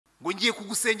ngo ngiye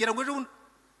kugusengera ngo ejo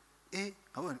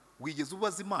abana wigeze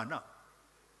ubaza Imana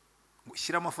ngo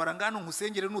shyira amafaranga hano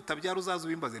nkusengere nutabyara uzaza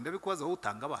ubimbaze ndabikubaza aho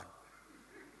utanga abana.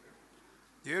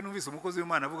 Yewe numvise umukozi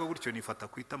w'Imana avuga gutyo nifata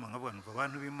kwitama nkavuga ngo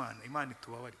abantu b'Imana Imana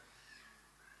itubabari.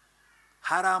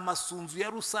 Hari amasunzu ya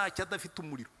rusake adafite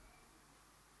umuriro.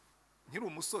 Nkiri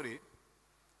umusore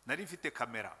nari mfite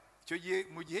kamera. Icyo gihe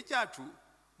mu gihe cyacu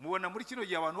mubona muri kino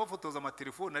gihe abantu bafotoza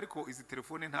amatelefone ariko izi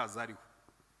telefone ntazariho.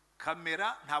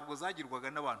 Kamera ntabwo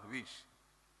zagirwaga n'abantu benshi.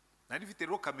 Nari mfite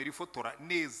rero kamera ifotora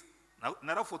neza.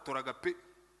 Narafotoraga pe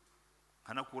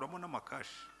nkanakuramo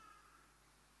n'amakashi.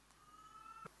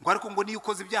 Ngo ariko ngo niyo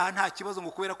ukoze ibyaha nta kibazo ngo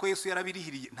kubera ko Yesu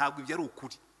yarabirihiriye. Ntabwo ibyo ari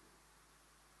ukuri.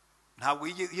 Ntabwo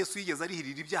Yesu yigeze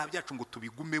arihirira ibyaha byacu ngo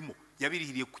tubigumemo.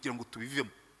 Yabirihiriye kugira ngo tubivemo.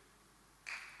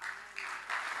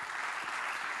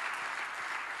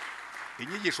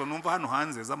 Inyigisho numva hano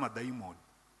hanze z'amadayimoni.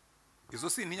 Izo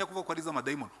sintinya kuvuga ko ari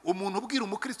z'amadayimoni. Umuntu ubwira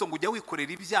umukristo ngo ujya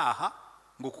wikorera ibyaha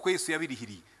ngo kuko Yesu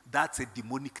yabirihiriye. That's a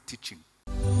demonic teaching.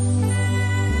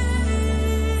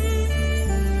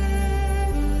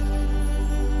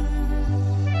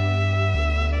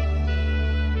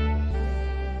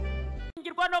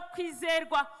 Ngirwa no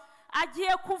kwizerwa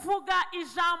agiye kuvuga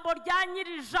ijambo rya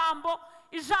nyiri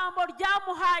ijambo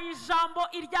ryamuhaye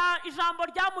ijambo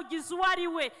ryamugize uwo ari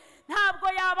we. Ntabwo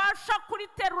yabasha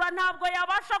kuriterura, ntabwo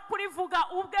yabasha kurivuga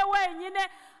ubwe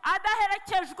wenyine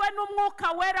adaherekejwe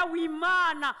n'umwuka wera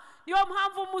w'Imana. Niyo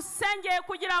mpamvu musengeye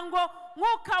kugira ngo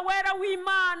mwuka wera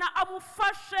w'Imana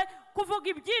amufashe kuvuga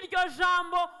iby'iryo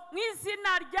jambo mu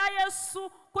izina rya Yesu,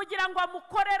 kugira ngo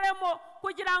amukoreremo,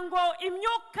 kugira ngo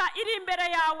imyuka iri imbere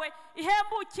yawe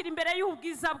ihembukire imbere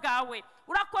y'ubwiza bwawe.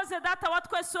 Urakoze Data wa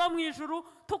twese wo mu ijuru,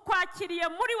 tukwakiriye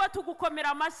muri we tugukomera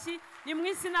amashyi. Ni mu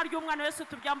izina ry'umwana Yesu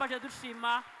tubyambaje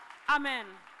dushima. Amen.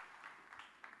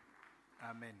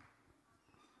 Amen.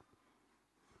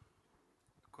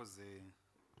 Koze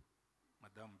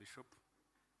Madame Bishop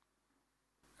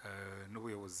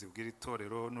n'ubuyobozi bw'iri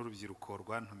torero n'urubyiruko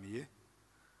rwantumiye,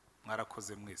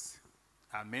 mwarakoze mwese.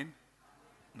 Amen.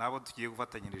 Nabo tugiye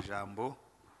gufatanyira ijambo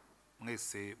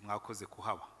mwese mwakoze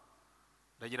kuhaba.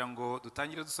 Ndagira ngo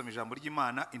dutangire dusoma ijambo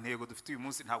ry'Imana. Intego dufite uyu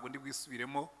munsi ntabwo ndi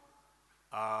bwisubiremo.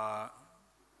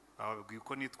 Ababwiye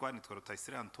ko nitwa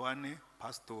RUTAYISIRE Antoine,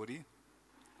 pastori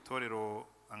torero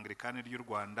Anglikani ry'u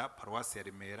Rwanda, paruwasi ya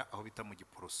Remera aho bita mu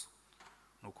Giporoso.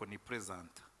 Nuko ni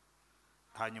presenta.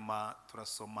 Hanyuma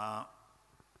turasoma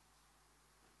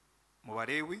mu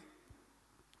Balewi.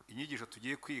 Inyigisho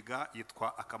tugiye kwiga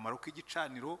yitwa akamaro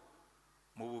k'igicaniro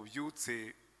mu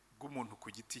bubyutse bw'umuntu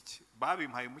ku giti cye.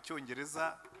 Babimpaye mu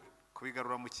Cyongereza,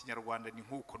 kubigarura mu Kinyarwanda ni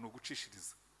nkuko no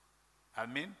gucishiriza.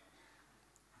 Amen.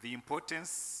 The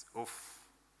importance of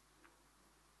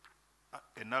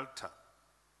an altar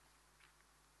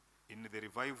in the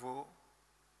revival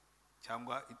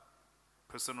cyangwa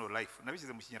personal life.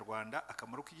 Nabishyize mu Kinyarwanda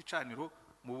akamaro k'igicaniro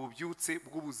mu bubyutse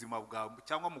bw'ubuzima bwawe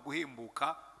cyangwa mu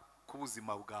guhembuka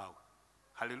kubuzima bwawe.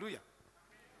 Haleluya.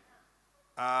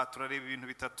 Turareba ibintu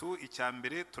bitatu. Icya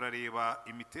mbere turareba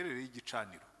imiterere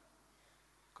y'igicaniro.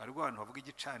 Kandi abantu bavuga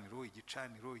igicaniro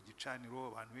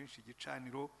abantu benshi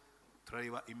igicaniro.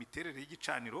 Turareba imiterere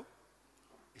y'igicaniro.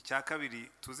 Icya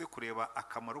kabiri tuze kureba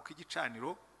akamaro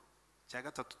k'igicaniro. Icya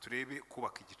gatatu turebe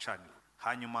kubaka igicaniro.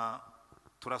 Hanyuma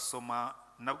turasoma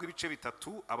nabwo ibice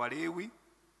bitatu. Abalewi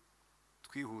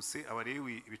twihuse.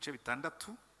 Abalewi ibice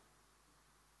bitandatu.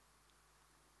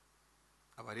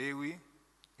 Abalewi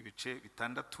ibice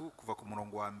bitandatu kuva ku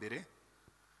murongo wa mbere.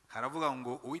 Haravuga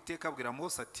ngo Uwiteka abwira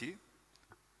Mose ati,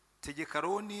 tegeka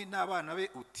Aroni n'abana be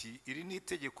uti, iri ni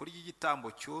itegeko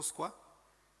ry'igitambo cyoswa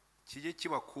kijye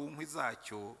kiba ku nkwi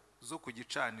zacyo zo ku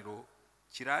gicaniro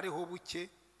kirareho buke,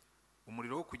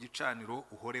 umuriro wo ku gicaniro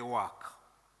uhore waka.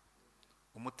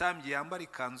 Umutambyi yambara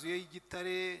ikanzu ye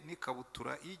y'igitare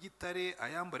n'ikabutura y'igitare,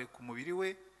 ayambare ku mubiri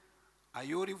we,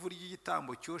 ayore ivu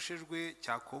ry'igitambo cyoshejwe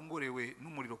cyakongorewe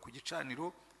n'umuriro ku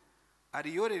gicaniro,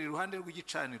 ariyorere iruhande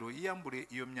rw'igicaniro, yiyambure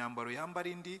iyo myambaro yambara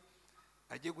indi,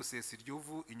 ajye gusesa iryo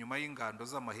vu inyuma y'ingando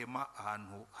z'amahema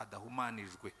ahantu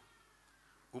hadahumanijwe.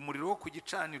 Umuriro wo ku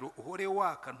gicaniro uhore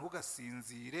waka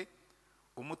ntugasinzire,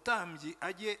 umutambyi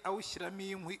ajye awushyiramo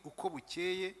inkwi uko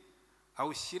bukeye,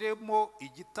 awushyiremo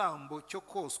igitambo cyo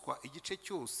koswa igice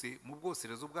cyose mu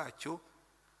bwoserezo bwacyo,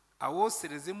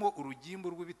 awoserezemo urugimbu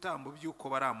rw'ibitambo by'uko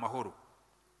bari amahoro.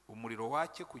 Umuriro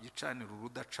wake ku gicaniro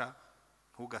rudaca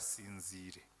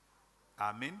ntugasinzire.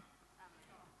 Amen.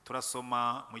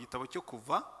 Turasoma mu gitabo cyo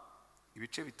Kuva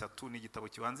ibice bitatu. Ni igitabo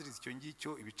kibanziriza icyo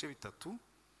ngicyo, ibice bitatu.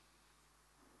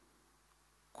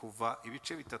 Kuva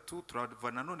ibice bitatu.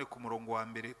 Turava nanone ku murongo wa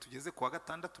mbere tugeze ku wa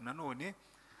gatandatu nanone.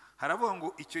 haravuga ngo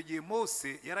icyo gihe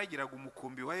Mose yaragiraga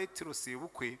umukumbi wa Yetiro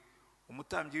sebukwe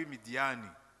umutambyi w'Imidiyani,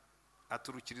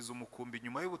 aturukiriza umukumbi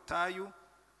nyuma y'ubutayu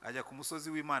ajya ku musozi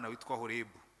w'Imana witwa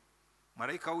Horebu.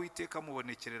 Marayika w'Uwiteka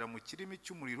amubonekerera mu kirimi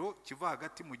cy'umuriro kiva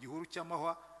hagati mu gihuru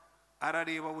cy'amahwa,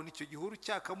 arareba abona icyo gihuru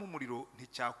cyakamo umuriro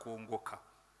nticyakongoka.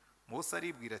 Mose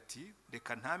aribwira ati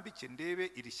reka ntambike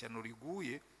ndebe iri shyano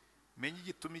riguye menye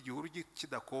igituma igihuru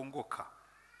kidakongoka.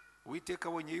 Uwiteka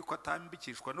abonye yuko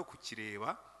atambikishwa no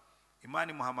kukireba,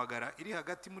 Imana imuhamagara iri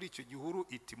hagati muri icyo gihuru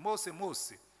iti Mose,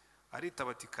 Mose.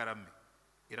 Aritaba ati karame.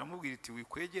 Iramubwira iti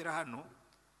wikwegera hano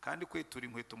kandi kwetura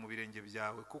inkweto mu birenge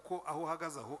byawe, kuko aho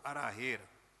uhagaze aho ari ahera.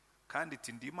 Kandi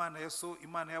iti ndi Imana ya so,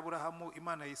 Imana ya Aburahamu,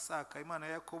 Imana ya Isaka, Imana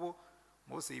ya Yakobo.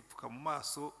 Mose yipfuka mu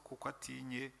maso kuko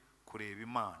atinye kureba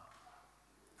Imana.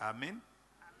 Amen.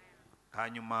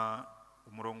 Hanyuma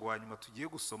umurongo wa nyuma tugiye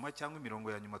gusoma cyangwa imirongo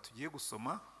ya nyuma tugiye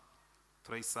gusoma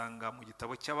turayisanga mu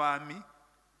gitabo cy'Abami,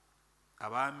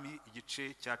 Abami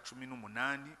igice cya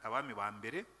 18, Abami ba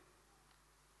mbere,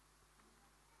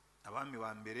 Abami ba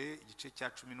mbere igice cya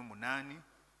 18.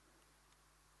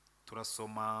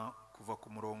 Turasoma kuva ku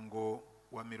murongo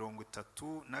wa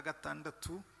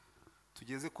 36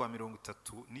 tugeze kwa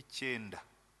 39.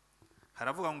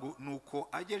 Haravuga ngo nuko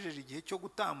agejeje igihe cyo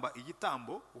gutamba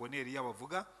igitambo, uwo ni Eliya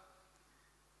bavuga.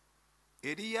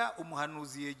 Eliya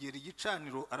umuhanuzi yegera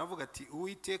igicaniro aravuga ati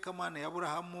Uwiteka Mana ya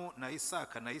Aburahamu na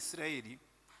Isaka na Isirayeli,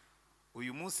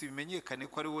 uyu munsi bimenyekane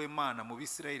ko ari wowe Mana mu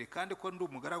Bisirayeli, kandi ko ndi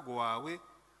umugaragu wawe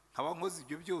nkaba nkoze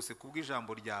ibyo byose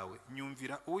kubw'ijambo ryawe.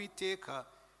 Nyumvira Uwiteka,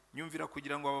 nyumvira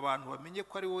kugira ngo aba bantu bamenye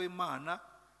ko ari wowe Mana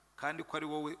kandi ko ari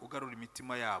wowe ugarura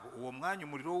imitima yabo. Uwo mwanya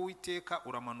umuriro w'Uwiteka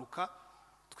uramanuka,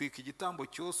 twika igitambo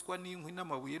cyoswa n'inkwi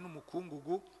n'amabuye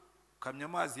n'umukungugu, ukamya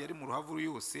amazi yari mu ruhavu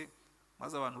yose,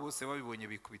 maze abantu bose babibonye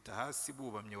bikubita hasi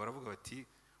bubamye baravuga bati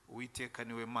Uwiteka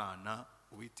niwe Mana,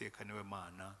 Uwiteka niwe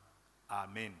Mana.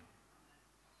 Amen.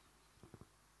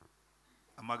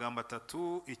 Amagambo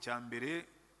atatu, icyambere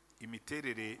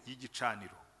imiterere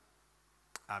y'igicaniro.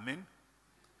 Amen.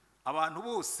 Abantu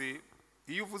bose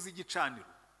iyo uvuze igicaniro,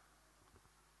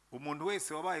 umuntu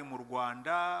wese wabaye mu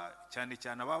Rwanda cyane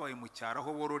cyane ababaye mu cyaro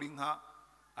aho borora inka,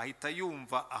 ahita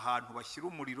yumva ahantu bashyira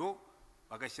umuriro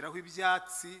bagashyiraho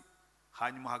ibyatsi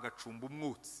hanyuma hagacumba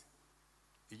umwotsi.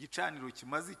 Igicaniro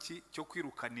kimaze iki cyo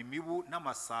kwirukana imibu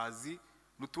n'amasazi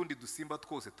n'utundi dusimba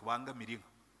twose tubangamira inka.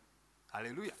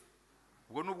 Haleluya.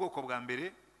 Ubwo n'ubwoko bwa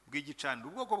mbere bw'igicaniro.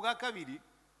 Ubwoko bwa kabiri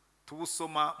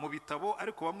tubusoma mu bitabo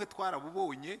ariko bamwe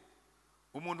twarabubonye.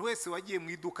 Umuntu wese wagiye mu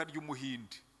iduka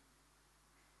ry'umuhindi,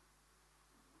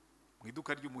 mu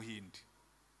iduka ry'umuhindi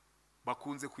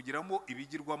bakunze kugiramo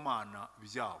ibigirwamana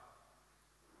byabo.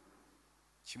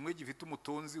 Kimwe gifite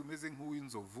umutonzi umeze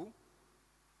nk'uw'inzovu,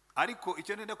 ariko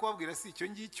icyo nenda kubabwira si icyo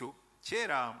ngicyo.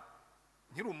 Kera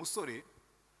nkiri umusore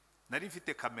nari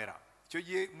mfite kamera. Icyo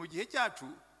gihe mu gihe cyacu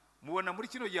mubona muri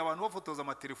kino gihe abantu bafotoza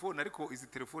amatelefone, ariko izi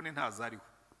telefone ntazariho.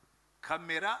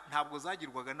 Kamera ntabwo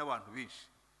zagirwaga n'abantu benshi.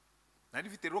 Nari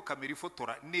mfite rero kamera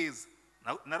ifotora neza,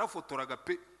 narafotoraga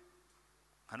pe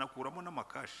nkanakuramo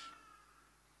n'amakashi.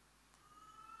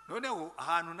 Noneho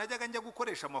ahantu najyaga njya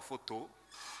gukoresha amafoto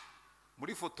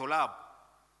muri Photolab,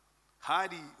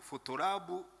 hari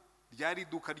Photolab ryari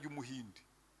iduka ry'umuhindi,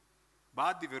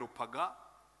 badevelopaga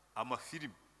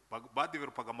amafilimi,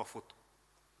 badevelopaga amafoto.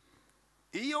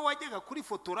 Iyo wajyaga kuri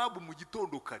Photolab mu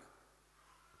gitondo kare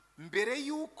mbere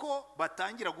yuko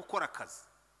batangira gukora akazi,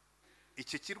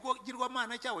 icyo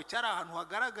kirwamana cyawe cyari ahantu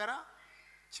hagaragara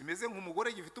kimeze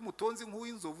nk'umugore gifite umutonzi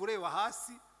nk'uw'inzovu ureba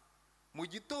hasi. Mu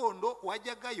gitondo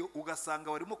wajyagayo ugasanga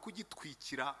barimo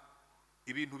kugitwikira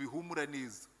ibintu bihumura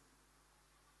neza.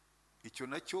 Icyo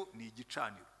nacyo ni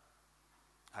igicaniro.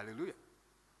 Haleluya.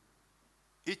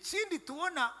 Ikindi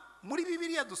tubona muri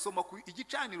Bibiliya dusoma ku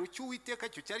igicaniro cy'Uwiteka,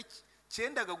 cyo cyari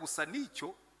cyendaga gusa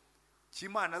n'icyo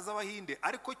cy'Imana z'Abahinde,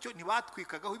 ariko cyo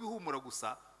ntibatwikagaho ibihumura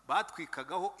gusa,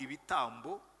 batwikagaho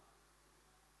ibitambo.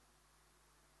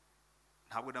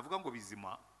 Ntabwo navuga ngo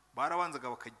bizima, barabanzaga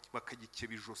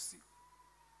bakagikeba ijosi,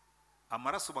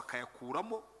 amaraso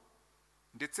bakayakuramo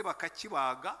ndetse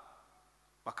bakakibaga,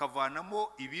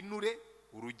 bakavanamo ibinure,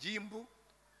 urugimbu,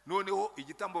 noneho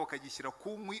igitambo bakagishyira ku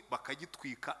nkwi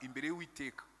bakagitwika imbere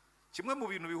y'Uwiteka. Kimwe mu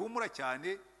bintu bihumura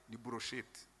cyane ni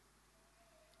brochette.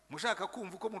 Mushaka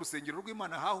kumva uko mu rusengero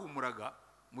rw'Imana hahumuraga,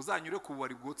 muzanyure ku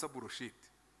bubari bwotsa brochette,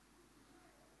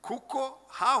 kuko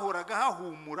hahoraga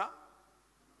hahumura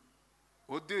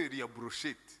odeur ya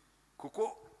brochette,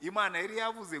 kuko Imana yari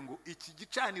yavuze ngo iki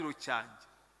gicaniro cyanjye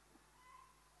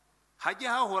hajye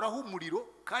hahoraho umuriro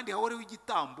kandi hahoreho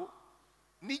igitambo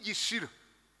n'igishira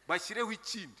bashyireho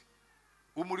ikindi.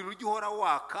 Umuriro ujye uhora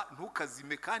waka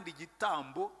ntukazime, kandi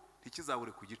igitambo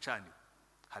ntikizabure ku gicaniro.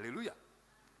 Haleluya.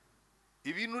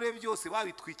 Ibinure byose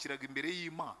babitwikiraga imbere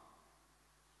y'Imana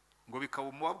ngo bikaba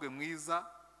umubabwe mwiza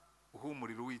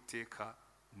uhumurira Uwiteka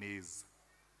neza.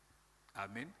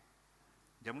 Amen.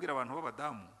 Njya mbwira abantu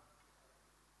b'abadamu,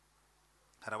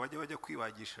 hari abajya bajya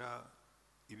kwibagisha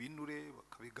ibinure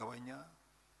bakabigabanya,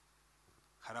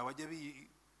 hari abajya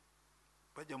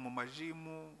bajya mu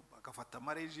majimu bagafata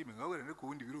amarejime ngabwira ariko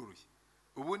ubundi biroroshye.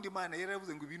 Ubundi Imana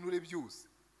yaravuze ngo ibinure byose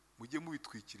mujye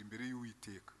mubitwikira imbere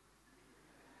y'Uwiteka.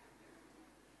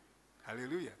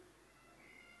 Haleluya.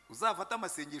 Uzafata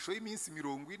amasengesho y'iminsi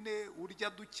 40 urya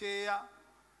dukeya,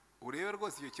 urebe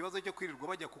rwose icyo kibazo cyo kwirirwa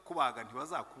bajya kukubaga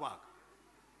ntibazakubaga.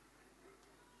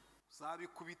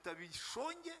 Uzabikubita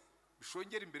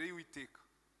bishongera imbere y'Uwiteka,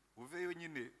 uveyo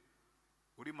nyine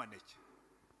uri maneke.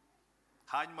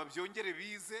 Hanyuma byongere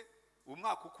bize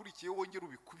umwaka ukurikiye wongere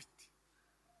ubikubite,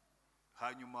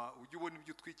 hanyuma ujye ubona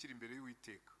ibyo utwikira imbere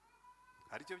y'Uwiteka.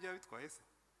 Hari icyo byaba bitwaye se?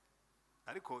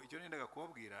 Ariko icyo nendaga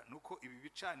kubabwira nuko ibi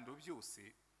bicaniro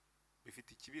byose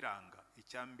bifite ikibiranga.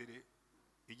 Icyambere,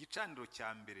 igicaniro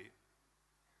cyambere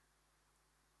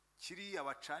kiri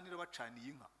abacanira bacaniye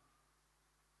inka,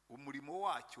 umurimo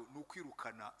wacyo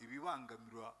nukwirukana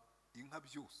ibibangamira inka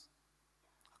byose,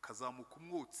 akazamuka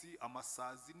umwotsi,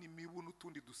 amasazi n'imibu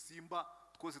n'utundi dusimba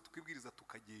twose twibwiriza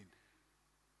tukagenda.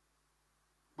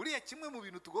 Buriya kimwe mu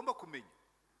bintu tugomba kumenya,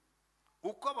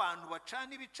 uko abantu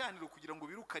bacana ibicaniro kugira ngo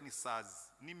birukane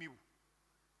isazi n'imibu,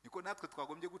 niko natwe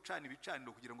twagombye gucana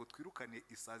ibicaniro kugira ngo twirukane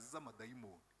isazi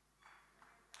z'amadayimoni.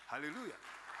 Haleluya.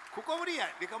 Kuko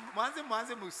buriya reka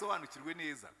manze mu bisobanukirwe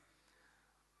neza.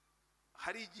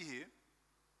 Hari igihe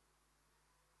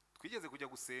twigeze kujya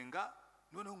gusenga,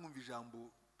 noneho nkumva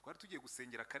ijambo, twari tugiye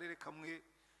gusengera akarere kamwe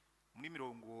muri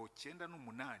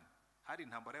 98, hari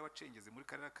intambara y'abacengezi muri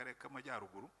karere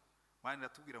k'amajyaruguru. Mana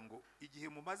natubwira ngo igihe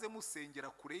mumaze musengera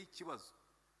kure y'ikibazo,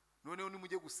 noneho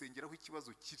nimujye gusengeraho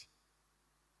ikibazo kiri.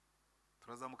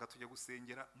 Turazamuka tujya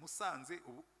gusengera Musanze,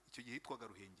 ubu icyo gihe hitwaga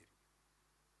Ruhengeri.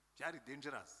 Byari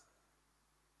dangerous.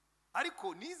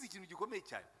 Ariko nizi ikintu gikomeye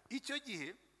cyane. Icyo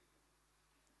gihe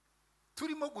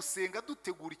turimo gusenga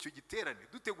dutegura icyo giterane,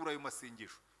 dutegura ayo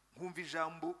masengesho, nkumva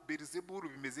ijambo Beelzebul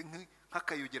bimeze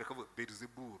nk'akayogera kavuga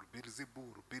Beelzebul,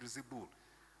 Beelzebul, Beelzebul.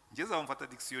 Ngeze aho mfata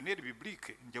dictionnaire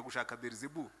biblique njya gushaka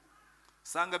Beelzebul.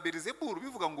 Sanga Beelzebul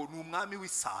bivuga ngo ni umwami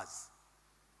w'isazi.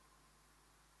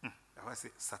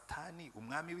 Abase Satani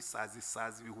umwami w'isazi,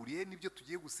 isazi bihuriye n'ibyo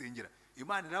tugiye gusengera.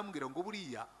 Imana irambwira ngo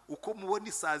buriya uko mubona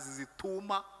isazi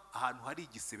zituma ahantu hari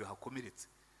igisebe hakomeretse,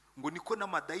 ngo niko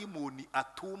n'amadayimoni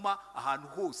atuma ahantu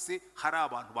hose hari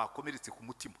abantu bakomeretse ku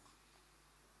mutima.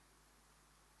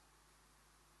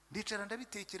 Ndicara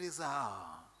ndabitekereza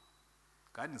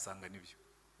kandi nsanga nibyo.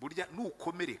 Burya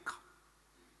nukomereka,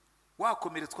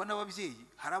 wakomeretswa n'ababyeyi,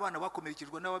 hari abana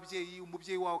bakomerekejwe n'ababyeyi,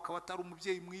 umubyeyi wawe akaba atari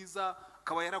umubyeyi mwiza,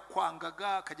 akaba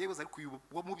yarakwangaga, akajya yibaza ariko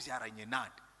wamubyaranye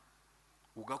nande,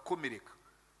 ugakomereka.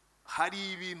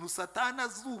 Hari ibintu Satani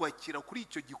azubakira kuri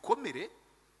icyo gikomere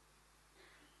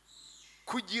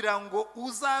kugira ngo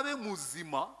uzabe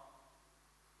muzima,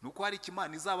 nuko hari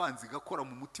ikimana izabanza igakora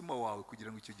mu mutima wawe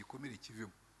kugira ngo icyo gikomere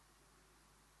kivemo.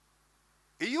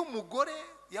 Iyo umugore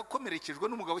yakomerekejwe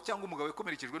n'umugabo cyangwa umugabo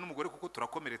yakomerekejwe n'umugore, kuko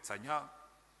turakomeretsanya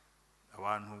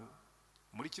abantu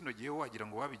muri kino gihe wagira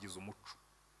ngo babigize umuco,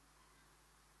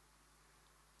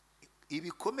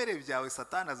 ibikomere byawe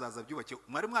Satani azaza byubake.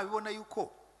 Mwari mwabibona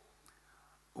yuko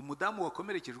umudamu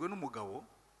wakomerekejwe n'umugabo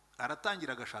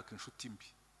aratangira agashaka inshuti mbi.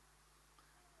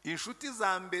 Inshuti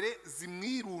za mbere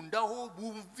zimwirundaho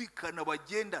bumvikana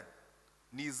bagendana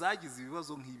ni izagize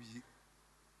ibibazo nk'ibyi,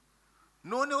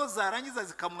 noneho zarangiza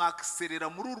zikamwakiserera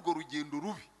muri urwo rugendo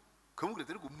rubi. Kamubwira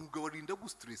ati umugabo arinda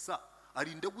gustressa,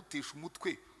 arinda gutesha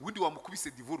umutwe, ubundi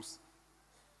wamukubise divorce.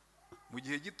 Mu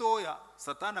gihe gitoya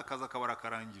Satani akaza akabara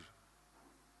karangije.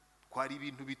 Kwari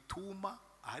ibintu bituma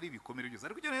ahari ibikomere byose.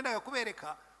 Ariko icyo nendaga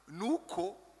kubereka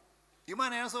nuko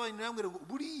Imana yarasobanurira yambwira ngo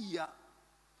buriya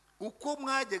uko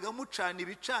mwajyaga mucana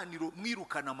ibicaniro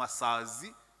mwirukana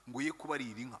amasazi ngo ye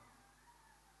kubarira inka,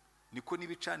 niko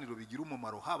n'ibicaniro bigira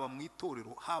umumaro, haba mu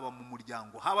itorero, haba mu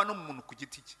muryango, haba no mu muntu ku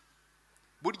giti cye.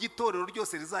 Burya itorero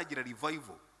ryose rizagira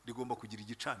revival rigomba kugira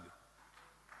igicaniro.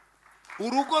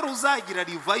 Urugo ruzagira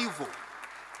revival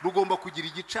rugomba kugira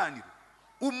igicaniro.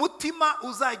 Umutima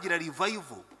uzagira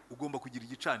revival ugomba kugira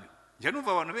igicaniro. Njya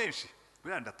numva abantu benshi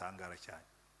birandatangara cyane,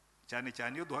 cyane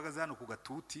cyane iyo duhagaze hano ku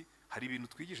gatuti, hari ibintu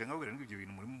twigisha nkabwira ngo ibyo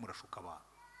bintu murimo murashuka abantu,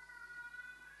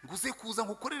 nguze kuza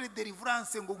ngukorere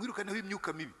deliverance ngo ngwirukaneho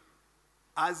imyuka mibi.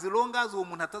 As long as uwo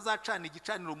muntu atazacana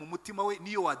igicaniro mu mutima we,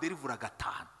 niyo wa delivera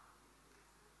gatanu.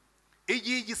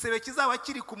 Igihe igisebe kizaba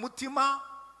kiri ku mutima,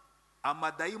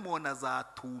 amadayimoni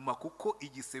azatuma kuko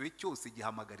igisebe cyose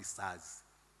gihamagara isazi.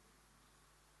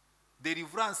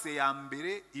 Deliverance ya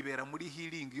mbere ibera muri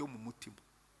healing yo mu mutima.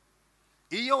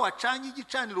 Iyo wacanye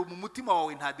igicaniro mu mutima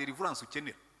wawe nta deliverance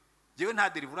ukenera. Jewe nta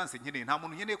deliverance nkeneye, nta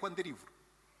muntu nkeneye ko deliver.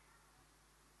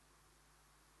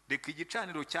 Reka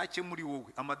igicaniro cyake muri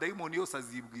wowe, amadayimoni yose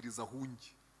azibwiriza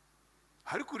hungi.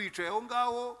 Ariko uricaye aho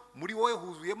ngaho, muri wowe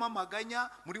huzuyemo amaganya,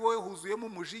 muri wowe huzuyemo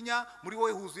umujinya, muri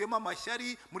wowe huzuyemo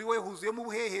amashyari, muri wowe huzuyemo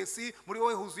ubuhehesi, muri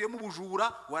wowe huzuyemo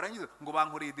ubujura, warangiza ngo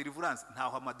bankoreye deliverance.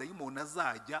 Ntaho amadayimoni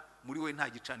azajya, muri wowe nta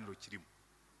gicaniro kirimo.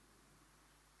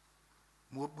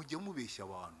 Mujye mubeshya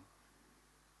abantu.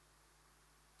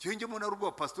 Cyo njye na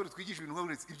rugo pastor twigisha ibintu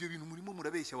nk'abonetse, ibyo bintu murimo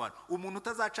murabeshya abantu. Umuntu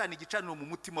utazacana igicaniro mu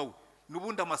mutima we,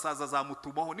 nubundi amasaza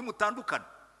azamutumaho nimutandukana.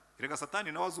 Erega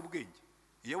Satani nawe azi ubwenge.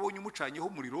 Iyo abonye umucanyeho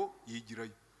umuriro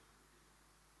yigirayo.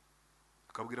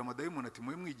 Akabwira amadayimoni ati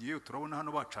mwe mwigiyeyo turabona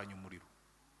hano bacanye umuriro.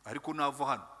 Ariko nava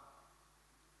hano.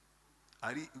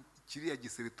 Ari kiriya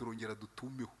gisebe turongera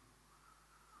dutumeho.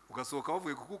 Ugasohoka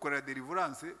bavuye kugukorera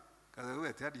deliverance, kazavuga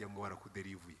ati hariya ngo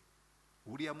barakuderivuye.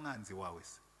 Uriya mwanzi wawe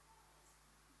se.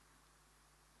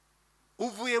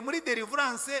 Uvuye muri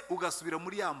deliverance ugasubira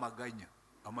muri ya maganya.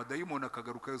 Amadayimoni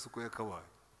akagaruka yose uko yakabaye.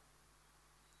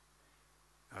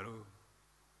 Haro.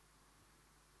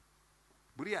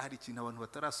 Buriya hari ikintu abantu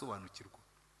batarasobanukirwa.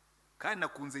 Kandi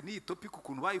nakunze n'iyi topic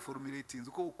ukuntu bayiformulatinze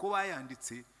uko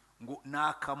bayanditse ngo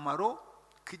nakamaro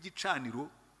k'igicaniro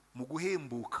mu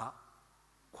guhembuka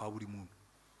kwa buri muntu.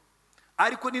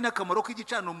 Ariko ni nakamaro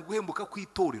k'igicaniro mu guhembuka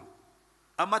kw'itorero.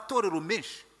 Amatorero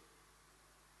menshi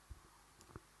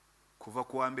kuva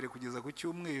ku wa mbere kugeza ku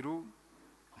cyumweru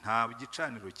nta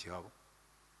gicaniro kihaba.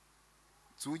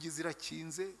 Zugi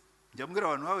zirakinze. Njya mbwira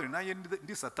abantu bawe nanjye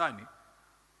ndi Satani.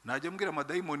 Najya mbwira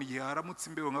amadayimoni igihe haramutse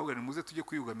imbeho nkabwira ni muze tujye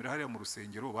kwiyugamira hariya mu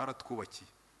rusengero baratwubakiye.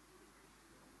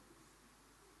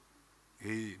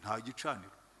 Nta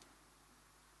gicaniro.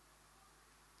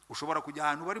 Ushobora kujya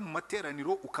ahantu bari mu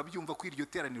materaniro ukabyumva ko iryo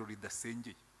teraniro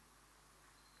ridasengeye.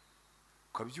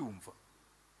 Ukabyumva.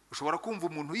 Ushobora kumva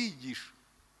umuntu yigisha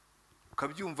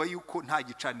ukabyumva yuko nta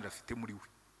gicaniro afite muri we.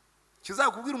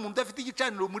 Kizakubwira umuntu afite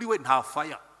igicaniro muri we nta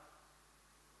fire.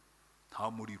 Nta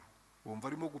muriro. Wumva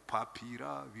arimo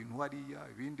gupapira ibintu hariya,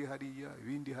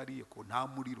 ibindi hariya ko nta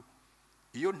muriro.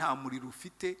 Iyo nta muriro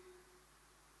ufite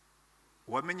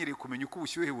wamenyereye kumenya uko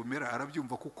ubushyuhe bumera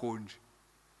arabyumva ko ukonje.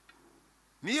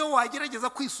 Niyo wagerageza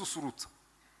kwisusurutsa.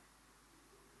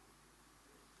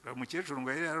 Umukecuru ngo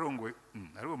yari yarongowe,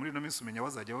 ariko muri no minsi umenya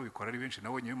bazajya babikora ari benshi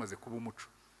nabonye bimaze kuba umuco.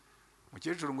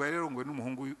 Umukecuru ngo yari yarongowe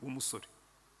n'umuhungu w'umusore.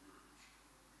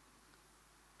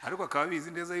 Ariko akaba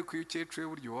bizi neza yuko iyo ukecuru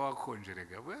buryo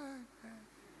wakonjerega.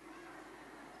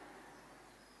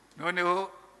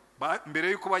 Noneho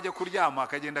mbere yuko bajya kuryama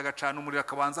akagenda agacana umuriro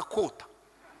akabanza kota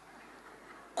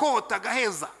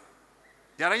gaheza.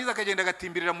 Yarangiza akagenda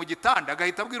agatimbirira mu gitanda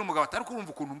agahita abwira umugabo atari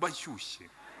kurumva ukuntu mba nshyushye.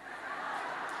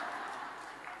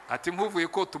 Ati nkuvuye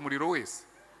kota umuriro wese.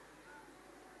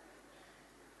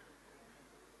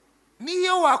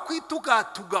 Niyo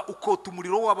wakwitugatuga ukota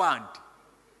umuriro w'abandi,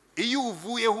 iyo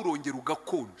uvuyeho urongera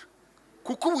ugakonja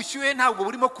kuko ubushyuhe ntabwo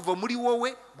burimo kuva muri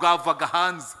wowe bwavaga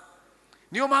hanze.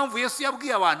 Niyo mpamvu Yesu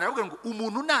yabwiye abantu aravuga ngo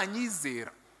umuntu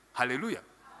nanyizera, haleluya,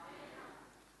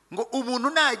 ngo umuntu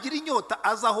nagira inyota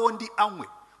azaho ndi anywe,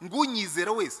 ngo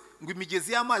unyizera wese ngo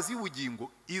imigezi y'amazi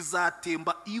y'ubugingo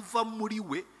izatemba iva muri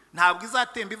we, ntabwo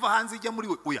izatemba iva hanze ijya muri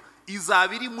we, oya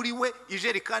izaba iri muri we,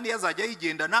 ijerikani yazajya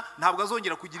yigendana, ntabwo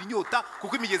azongera kugira inyota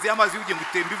kuko imigezi y'amazi y'ubugingo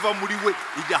itemba iva muri we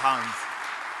ijya hanze.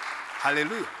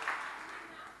 Haleluya.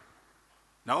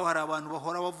 Naho hari abantu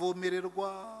bahora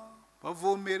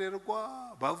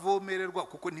bavomererwa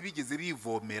kuko ntibigeze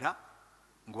bivomera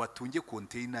ngo batunge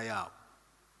container yabo.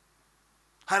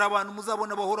 Hari abantu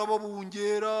muzabona bahora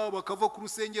babungera bakava ku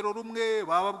rusengero rumwe,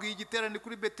 bababwiye igiterane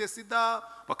kuri Betesida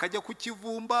bakajya ku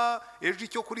Kivumba, ejo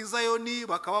icyo kuri Zayoni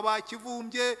bakaba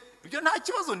bakivumbye. Ibyo nta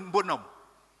kibazo mbonamo.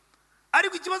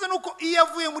 Ariko ikibazo nuko iyo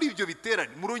avuye muri ibyo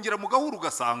biterane murongera mugahura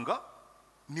ugasanga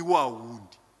ni wa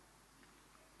wundi.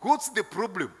 What's the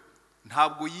problem?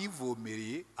 Ntabwo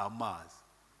yivomereye amazi,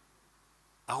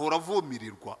 ahora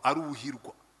avomererwa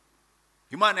aruhirwa.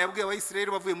 Imana yabwiye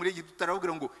abayisirayeli bavuye muri Egiputa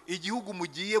arababwira ngo igihugu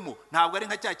mugiyemo ntabwo ari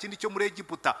nka cya kindi cyo muri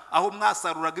Egiputa aho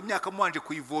mwasaruraga imyaka muwanje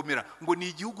kuyivomera, ngo ni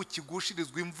igihugu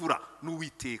kigushirizwa imvura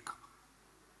n'Uwiteka.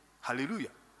 Haleluya.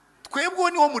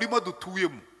 Twebwe niwo murimo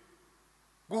dutuyemo,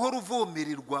 guhora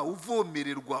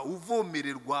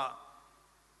uvomererwa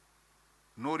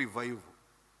no revival.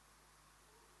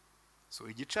 So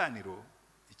igicaniro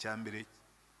icyambere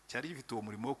cyari gifite uwo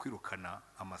murimo wo kwirukana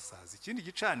amasazi. Ikindi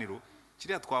gicaniro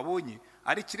kiriya twabonye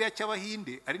ari kiriya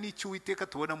cy'Abahinde ari n'icy'Uwiteka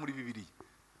tubona muri Bibiliya.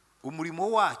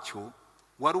 Umurimo wacyo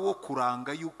wari uwo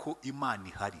kuranga yuko Imana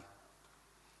ihari.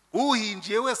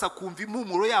 Uhinjiye wese akumva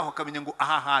impumuro yaho akamenya ngo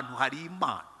aha hantu hari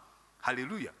Imana.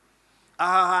 Haleluya.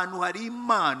 Aha hantu hari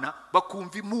Imana,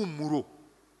 bakumva impumuro.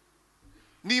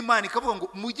 N'Imana ikavuga ngo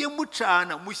mujye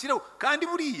mucana mushireho. Kandi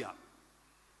buriya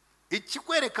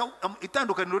ikikwereka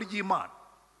itandukaniro ry'Imana,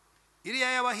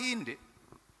 iriya y'Abahinde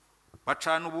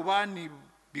bacana ububani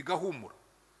bigahumura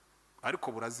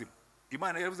ariko burazima.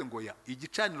 Imana yaravuze ngo ya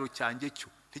igicaniro cyanjye cyo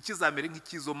ntikizamere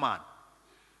nk'ikizo mana,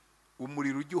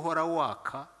 umuriro ujye uhora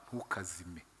waka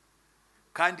ntukazime.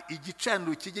 Kandi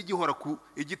igicaniro kijye gihora ku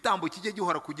igitambo kijye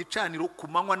gihora ku gicaniro ku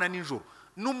manywa na nijoro,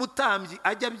 n'umutambyi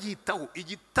ajya byitaho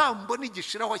igitambo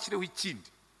nigishiraho ashyireho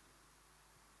ikindi.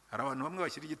 Hari abantu bamwe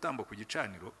bashyira igitambo ku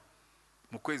gicaniro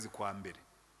mu kwezi kwa mbere,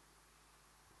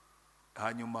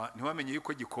 hanyuma ntibamenye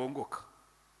yuko gikongoka,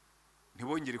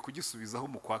 ntibongere kugisubizaho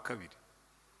mu kwa kabiri.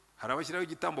 Hari abashyiraho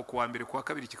igitambo ku wa mbere, ku wa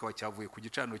kabiri kikaba cyavuye ku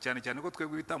gicaniro, cyane cyane ko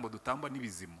twebwe ibitambo dutamba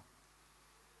n'ibizima.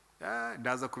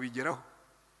 Ndaza kubigeraho.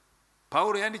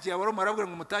 Paulo yandikiye Abaroma aravuga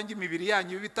ngo mutange imibiri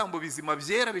yanyu ibitambo bizima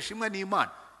byera bishimwa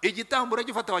n'Imana. Igitambo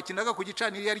uragifata wakinaga ku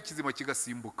gicaniro yari kizima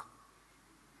kigasimbuka.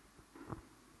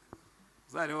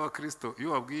 Zare wa Kristo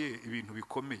iyo wabwiye ibintu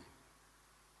bikomeye,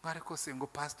 ariko se ngo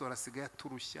pastor asigaye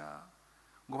aturushya,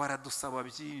 ngo baradusaba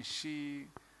byinshi,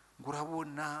 ngo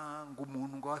urabona ngo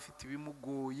umuntu ngo afite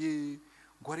ibimugoye,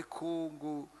 ngo ariko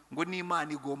ngo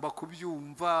n'Imana igomba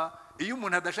kubyumva. Iyo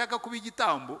umuntu adashaka kuba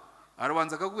igitambo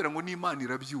arabanza akakubwira ngo n'Imana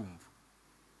irabyumva.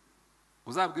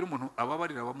 Uzabwira umuntu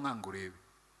ababarira bamwanga urebe,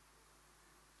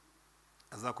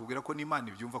 azakubwira ko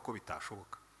n'Imana ibyumva ko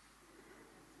bitashoboka.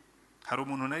 Hari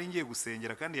umuntu nari ngiye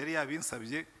gusengera kandi yari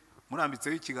yabinsabye,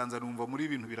 murambitseho ikiganza numva muri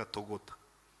ibintu biratogota.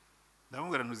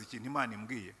 Ndamubwira ntuzi ikintu Imana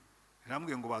imbwiye,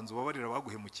 irambwiye ngo banza ubabarira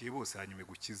baguhemukiye bose hanyuma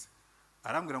igukize.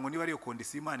 Arambwira ngo niba ariyo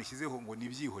kondisiyo Imana ishyizeho ngo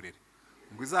nibyihorere,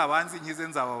 ngo izabanze nkize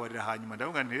nzababarira hanyuma.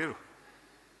 Ndamubwira nti rero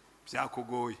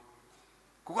byakugoye,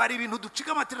 kuko hari ibintu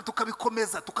duciga amatira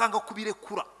tukabikomeza tukanga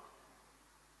kubirekura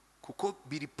kuko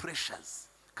biri precious.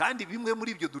 Kandi bimwe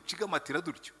muri ibyo duciga amatira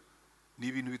dutyo ni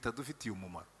ibintu bitadufitiye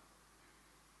umumaro.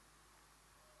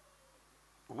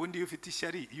 Ubundi iyo ufite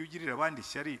ishyari, iyo ugirira abandi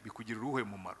ishyari bikugirira uruhe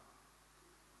mumaro?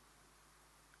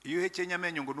 Iyo uhekenya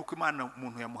amenyo ngo nuko Imana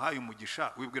umuntu yamuhaye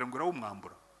umugisha wibwira ngo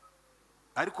urawumwambura.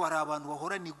 Ariko hari abantu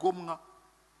bahora nigomwa.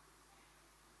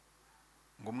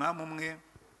 Ngo umwami umwe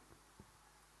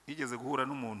yigeze guhura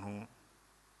n'umuntu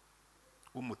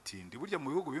w'umutindi. Burya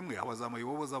mu bihugu bimwe abazamaye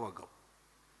bobo z'abagabo.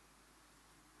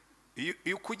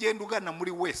 Iyo kugenda ugana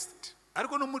muri west,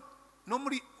 ariko no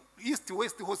muri east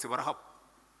west hose barahaba.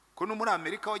 Ko no muri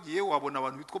Amerika wagiye wabona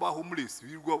abantu bitwa ba homeless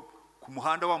birwa ku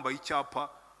muhanda bambaye icyapa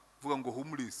vuga ngo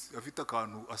homeless afite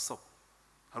akantu asaba.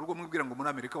 Hari ubwo mwibwira ngo muri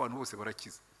Amerika abantu bose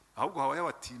barakiza, ahubwo habaye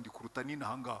abatindi kuruta nina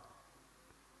hangaha.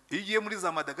 Igiye muri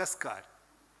za Madagascar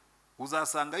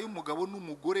uzasanga y'umugabo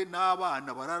n'umugore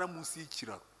n'abana barara munsi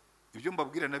y'ikiraro. Ibyo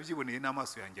mbabwira nabyiboneye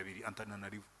n'amaso yanjye abiri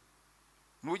Antananarivo.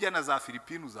 Nujya na za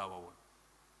Philippines uzababona.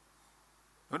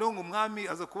 Noneho ngo umwami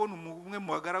aza kubona umwe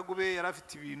mu bagaragu be yari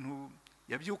afite ibintu,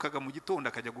 yabyukaga mu gitondo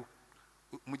akajya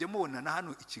mujya mubona na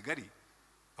hano i Kigali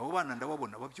abo bana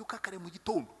ndababona babyuka kare mu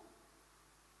gitondo.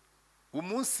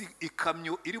 Umunsi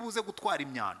ikamyo iri buze gutwara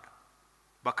imyanda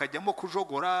bakajyamo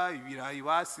kujogora ibirayi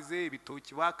basize,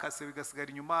 ibitoki bakase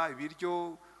bigasigara inyuma,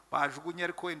 ibiryo bajugunye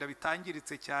ariko wenda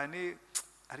bitangiritse cyane.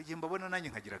 Ari gihe mbabona nanjye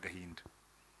nkagira agahinda.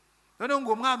 Noneho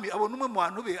ngo umwami abona umwe mu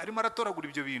bantu be arimo aratoragura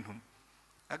ibyo bintu,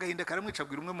 agahinda karamwica.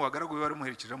 Abwira umwe mu bagaragu be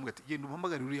baramuherekeje amuga ati genda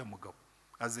umpamagare uriya mugabo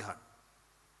aze hano.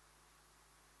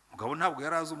 Mugabo ntabwo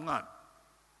yari azi umwami,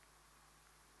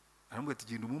 aramubwira ati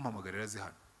genda umumpamagarira aze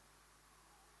hano.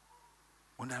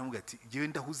 Undi aramubwira ati ngewe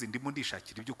ndahuze ndimo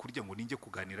ndishakira ibyo kurya ngo ninjye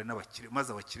kuganira n'abakire,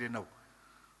 maze abakire nabo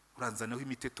uranzanaho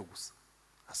imiteto gusa.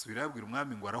 Asubira yabwira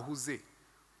umwami ngo arahuze,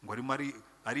 ngo arimo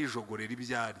arijogorera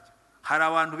ibyarya. Hari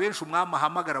abantu benshi umwami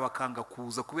ahamagara bakanga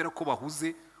kuza kubera ko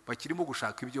bahuze bakirimo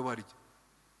gushaka ibyo barya,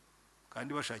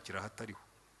 kandi bashakira ahatariho.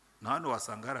 Na hano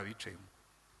wasanga hari abicayemo.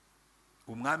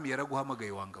 Umwami yaraguhamagaye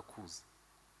wanga kuza.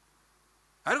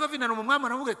 Ariko vinana umwami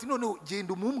aravuga ati none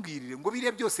genda umumbwirire ngo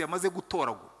biriya byose yamaze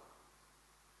gutoragura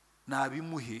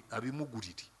nabimuhe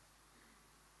abimugurire.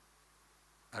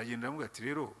 Aragenda aravuga ati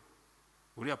rero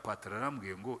uriya patara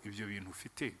arambwiye ngo ibyo bintu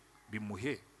ufite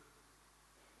bimuhe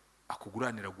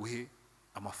akuguranira guhe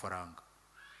amafaranga.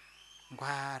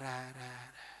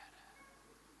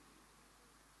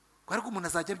 Ariko umuntu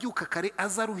azajya abyuka kare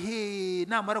azaruhe,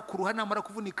 namara kuruha namara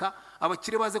kuvunika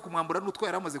abakire baze kumwambura n'utwo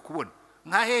yari amaze kubona.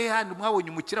 Nka hehe handi mwabonye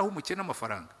umukiraho umukene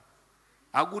amafaranga?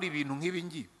 agura ibintu nk'ibi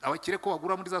ngibi. Abakire ko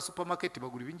bagura muri za supermarket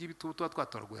bagura ibi ngibi tuba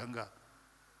twatoraguye ngaha.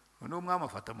 Noneho umwami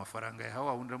afata amafaranga yahawe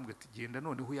wa wundi aramubwira ati genda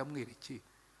noneho uyamwereke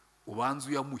ubanze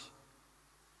uyamuhe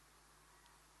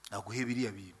aguhe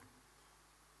biriya bintu.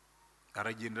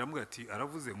 Aragenda aramubwira ati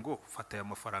aravuze ngo fata aya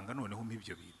mafaranga noneho umpe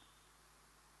ibyo bintu.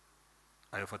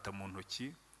 Ayafata mu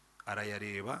ntoki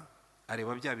arayareba,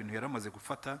 areba bya bintu yaramaze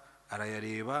gufata,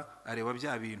 arayareba, areba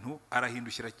bya bintu,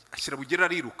 arahindukira ashyira bugera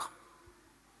ariruka.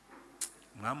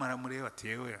 Umwami aramureba ati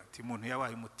yewe, ati umuntu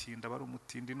yabaye umutinda bari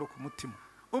umutindi no ku mutima.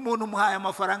 Umuntu umuhaye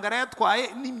amafaranga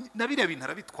arayatwaye na biriya bintu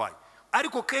arabitwaye.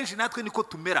 Ariko kenshi natwe niko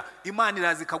tumera, Imana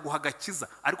iraza ikaguha agakiza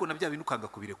ariko na bya bintu ukanga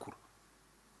kubirekura.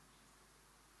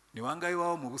 Ni wangaye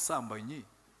waho mu busambanyi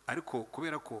ariko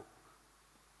kubera ko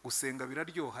gusenga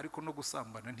biraryoha ariko no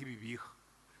gusambana ntibibiha.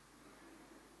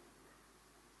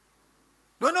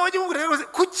 None waje mugure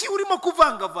kuki urimo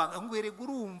kuvanga ngo erega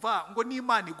urumva ngo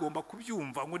n'Imana igomba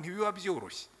kubyumva ngo ntibiba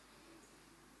byoroshye.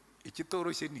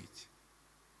 Ikitoroshye ni iki?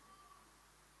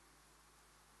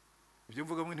 Ibyo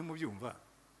mvuga mwe ntimubyumva.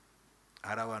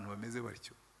 Hari abantu bameze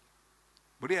batyo.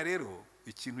 Buriya rero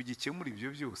ikintu gikemura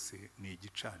ibyo byose ni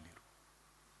igicaniro.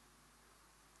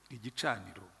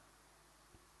 Igicaniro.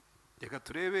 Reka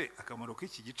turebe akamaro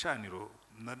k'iki gicaniro,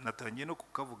 natangiye no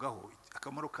kukavugaho.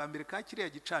 Akamaro ka mbere ka kiriya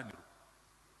gicaniro.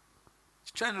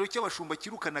 Igicaniro cy'abashumba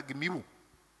kirukanaga imibu.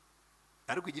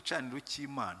 Ariko igicaniro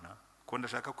cy'Imana ko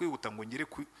ndashaka kwihuta ngo ngere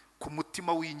ku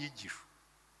mutima w'inyigisho.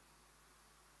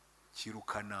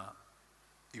 Kirukana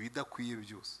ibidakwiye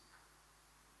byose.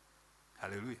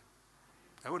 Haleluya.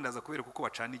 Abo ndaza kubera kuko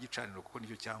bacana igicaniro kuko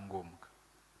nicyo cyangombwa.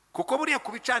 Kuko buriya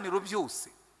ku bicaniro byose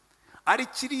ari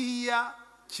kiriya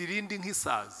kirindi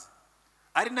nk'isazi,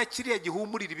 ari na kiriya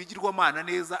gihumurira ibigirwamana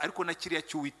neza, ariko na kiriya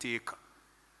cy'Uwiteka.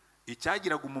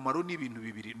 Icyagiraga umumaro n'ibintu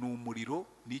bibiri, ni umuriro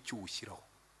n'icyuwushyiraho.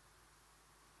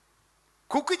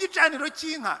 Kuko igicaniro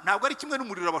cy'inka ntabwo ari kimwe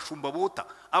n'umuriro abashumba bota.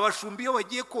 Abashumba iyo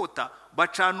bagiye kota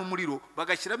bacana umuriro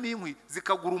bagashyiramo inkwi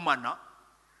zikagurumana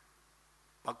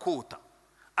bakota.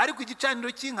 Ariko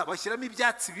igicaniro cy'inka bashyiramo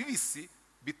ibyatsi bibisi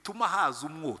bituma haza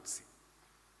umwotsi.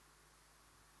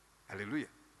 Haleluya.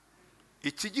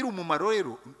 Ikigira umumaro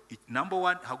rero, number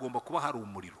 1 hagomba kuba hari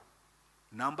umuriro.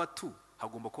 Number 2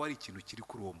 hagomba kuba hari ikintu kiri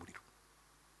kuri uwo muriro.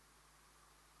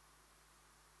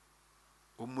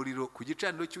 Umuriro ku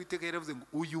gicaniro cy'Uwiteka yaravuze ngo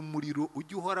uyu muriro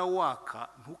ujye uhora waka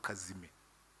ntukazime.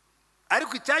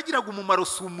 Ariko icyagiraga umumaro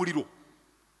si umuriro,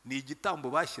 ni igitambo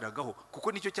bashyiragaho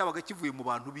kuko nicyo cyabaga kivuye mu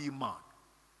bantu b'Imana.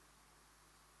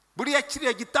 Buriya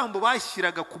kiriya gitambo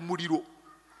bashyiraga ku muriro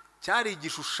cyari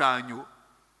igishushanyo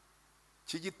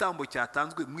cy'igitambo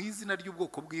cyatanzwe mu izina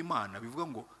ry'ubwoko bw'Imana. Bivuga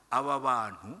ngo aba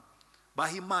bantu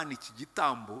baha Imana iki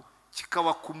gitambo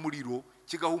kikaba ku muriro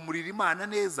kigahumurira Imana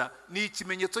neza, ni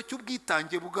ikimenyetso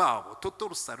cy'ubwitange bwabo,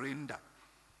 total surrender.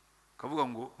 Kavuga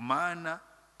ngo Mana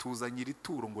tuzanye iri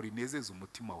turo ngo rinezeze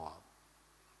umutima wawe.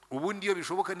 Ubundi iyo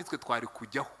bishoboka nitwe twari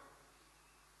kujyaho,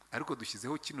 ariko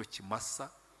dushyizeho kino kimasa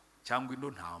cyangwa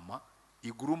ino ntama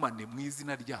igurumane mu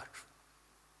izina ryacu.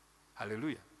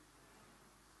 Haleluya.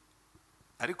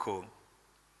 Ariko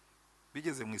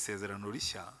bigeze mu isezerano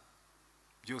rishya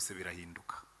byose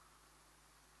birahinduka.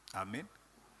 Amen.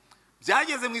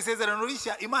 Byageze mu isezerano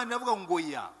rishya Imana iravuga ngo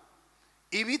ya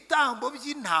ibitambo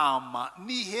by'intama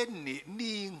n'ihene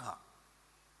n'inka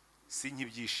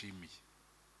sinkibyishimiye.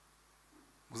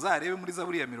 Uzarebe muri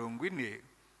Zaburi ya 40,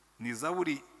 ni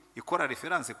Zaburi ikora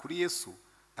reference kuri Yesu.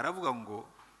 Aravuga ngo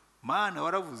Mana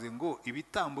waravuze ngo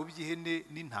ibitambo by'ihene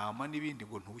n'intama n'ibindi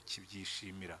ngo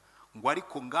ntukibyishimira, ngo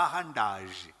ariko ngaha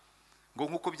ndaje ngo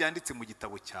nkuko byanditse mu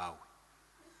gitabo cyawe,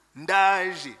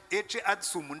 ndaje ece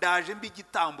adsumu, ndaje mbi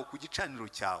gitambo ku gicaniro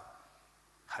cyawe.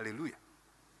 Haleluya.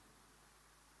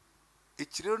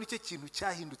 Iki rero nicyo kintu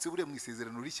cyahindutse buriya mu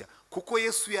isezerano rishya, kuko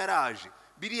Yesu yaraje.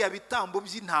 Biriya bitambo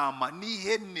by'intama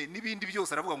n'ihene n'ibindi byose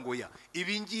aravuga ngo ya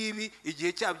ibi ngibi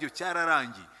igihe cyabyo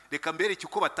cyararangiye, reka mbereke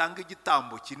uko batanga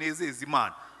igitambo kinezeza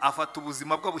Imana. Afata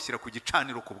ubuzima bw'abushyira ku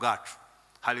gicaniro ku bwacu.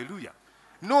 Haleluya.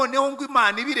 Noneho ngo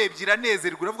Imana ibirebye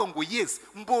iranezerwa, iravuga ngo yes,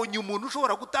 mbonye umuntu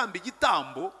ushobora gutamba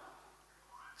igitambo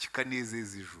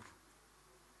kikanezeza ijuru.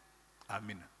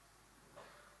 Amina.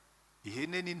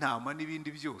 Ihene n'intama n'ibindi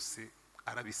byose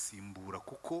arabisimbura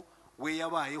kuko we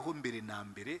yabayeho mbere na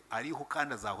mbere, ariho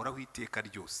kandi azahoraho iteka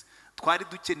ryose. Twari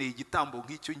dukeneye igitambo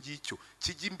nk'icyo ngicyo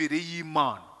kijya imbere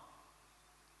y'Imana.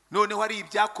 Noneho ari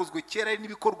ibyakozwe kera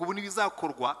n'ibikorwa ubu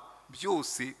n'ibizakorwa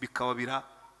byose bikaba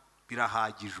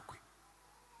birahagijwe,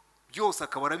 byose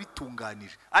akaba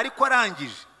arabitunganije. Ariko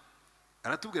arangije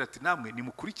aratubwira ati namwe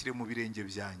nimukurikire mu birenge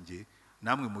byanjye,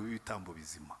 namwe mu bitambo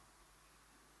bizima.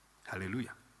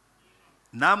 Haleluya.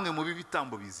 Namwe mu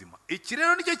bitambo bizima. Iki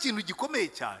rero nicyo kintu gikomeye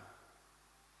cyane.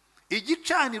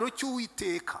 igicaniro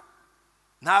cy'Uwiteka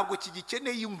ntabwo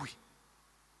kigikeneye inkwi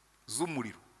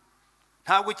z'umuriro,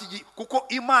 ntabwo kuko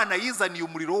Imana yizaniye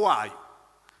umuriro wayo.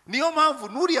 Niyo mpamvu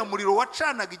nuriya muriro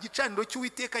wacanaga igicaniro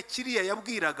cy'Uwiteka kiriya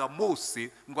yabwiraga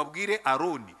Mose ngo abwire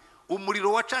Aroni,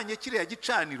 umuriro wacanye kiriya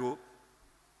gicaniro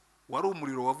wari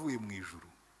umuriro wavuye mu ijuru.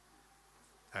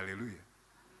 Haleluya.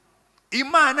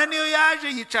 Imana niyo yaje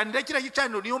yicanira kiriya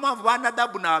gicaniro. Niyo mpamvu ba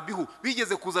Nadabu na Abihu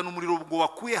bigeze kuzana umuriro ngo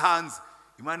wakuye hanze.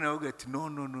 Imana iravuga ati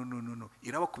no,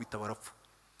 irabakubita barapfa.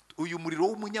 Uyu muriro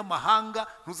w'umunyamahanga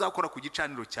ntuzakora ku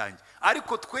gicaniro cyanjye.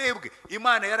 Ariko twebwe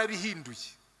Imana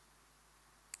yarabihinduye,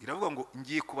 iravuga ngo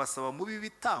ngiye kubasaba mu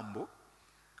bitambo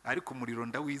ariko umuriro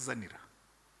ndawizanira.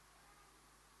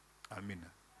 Amina.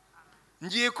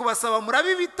 Ngiye kubasaba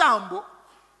muri bitambo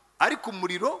ariko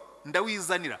umuriro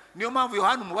ndawizanira. Niyo mpamvu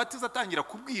Yohana Umubatiza atangira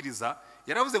kubwiriza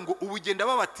yaravuze ngo ubugenda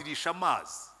babatirisha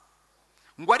amazi,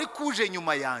 ngo ari kuje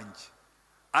nyuma yanjye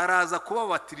araza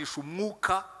kubabatirisha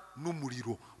umwuka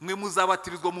n'umuriro. Mwe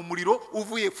muzabatirizwa mu muriro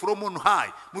uvuye from on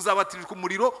high, muzabatirizwa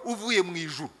umuriro uvuye mu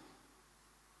ijuru,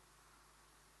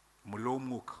 umuriro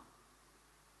w'umwuka.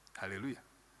 Haleluya.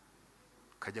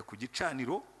 Kajya ku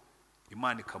gicaniro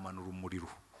Imana ikamanura umuriro.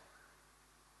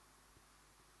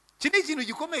 Iki ni ikintu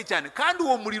gikomeye cyane, kandi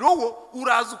uwo muriro wo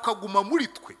uraza ukaguma muri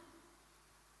twe.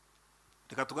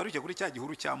 Reka tugaruke kuri cya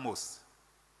gihuru cya Mose.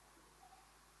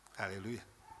 Haleluya.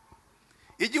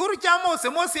 Igihuru cya Mose,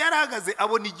 Mose yarahagaze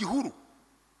abona igihuru,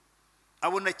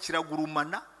 abona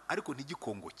kiragurumana ariko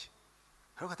ntigikongoke.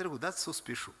 Ariko atari ngo that's so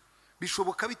special.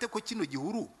 Bishoboka bite ko kino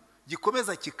gihuru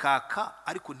gikomeza kikaka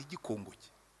ariko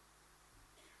ntigikongoke?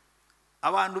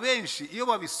 Abantu benshi iyo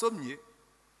babisomye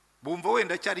bumva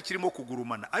wenda cyari kirimo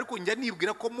kugurumana, ariko njya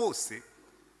nibwira ko Mose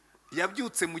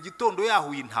yabyutse mu gitondo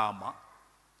yahuye intama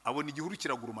abona igihuru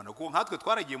kiragurumana. Kuko nkatwe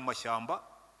twaragiye mu mashyamba,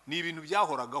 ni ibintu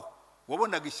byahoragaho,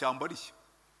 wabonaga ishyamba rishya,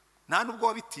 nta nubwo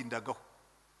wabitindagaho.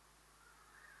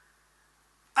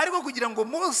 Ariko kugira ngo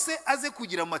Mose aze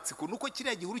kugira amatsiko nuko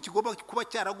kiriya gihuru kigomba kuba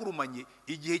cyaragurumanye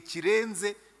igihe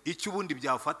kirenze icyo ubundi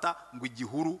byafata ngo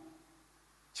igihuru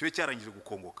kibe cyarangije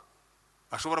gukongoka.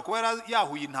 Ashobora kuba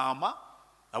yahuye intama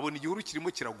abona igihuru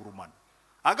kirimo kiragurumana,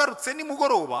 agarutse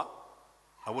nimugoroba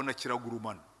abona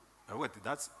kiragurumana, aravuga ati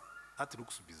that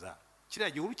looks bizarre.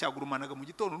 Kiriya gihuru cyagurumanaga mu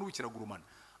gitondo n'ubu kiragurumana.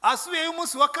 Asubiyeyo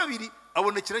umunsi wa kabiri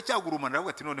abona kiracyagurumana,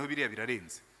 aravuga ati noneho biriya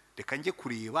birarenze, reka njye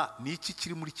kureba ni iki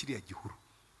kiri muri kiriya gihuru,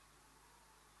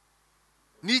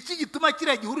 ni iki gituma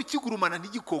kiriya gihuru kigurumana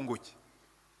ntigikongoke.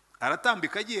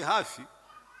 Aratambika agiye hafi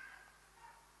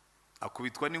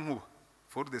akubitwa n'inkuba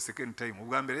for the second time.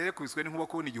 Ubwa mbere yakubiswe n'inkuba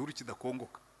kubona igihuru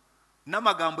kidakongoka,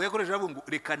 n'amagambo yakoresha avuga ngo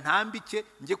reka ntambike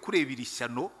njye kurebera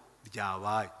ishyano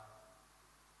ryabaye.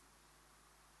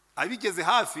 Abigeze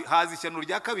hafi haza ishyano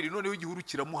rya kabiri, noneho igihuru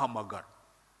kiramuhamagara.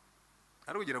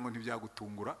 Ari kugira ngo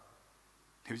ntibyagutungura,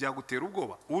 ntibyagutera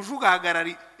ubwoba. Uje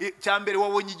ugahagarari cya mbere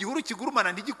wabonye igihuru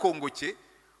kigurumana ntigikongoke,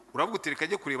 uravuga uti reka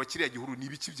njye kureba kiriya gihuru ni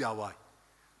ibiki byabaye.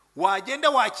 Wagenda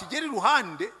wakigera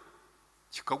iruhande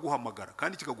kikaguhamagara,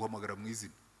 kandi kikaguhamagara mu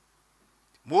izina.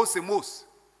 Mose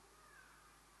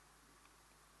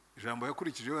ijambo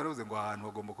yakurikijeho yaravuze ngo ahantu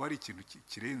hagomba kuba hari ikintu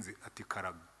kirenze, ati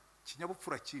karame,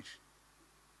 kinyabupfura cyinshi.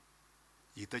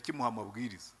 Yita kimuha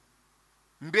amabwiriza.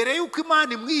 Mbere yuko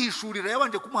Imana imwihishurira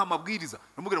yabanje kumuha amabwiriza,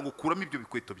 namubwira ngo kuramo ibyo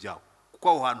bikweto byawe kuko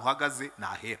aho hantu hagaze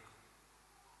nahera.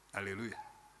 Haleluya.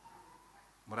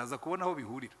 Muraza kubona aho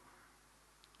bihurira.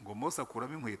 Ngo Mose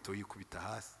akuramo inkweto yikubita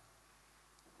hasi.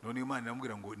 None Imana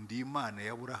iramubwira ngo ndi Imana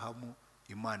ya Aburahamu,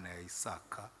 Imana ya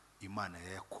Isaka, Imana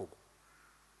ya Yakobo.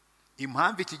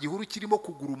 Impamvu iki gihuru kirimo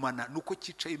kugurumana nuko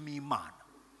cyicayemo Imana.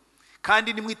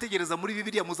 Kandi nimwitegereza muri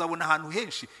Bibiliya muzabona ahantu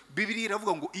henshi Bibiliya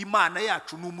iravuga ngo Imana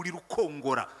yacu ni umuriro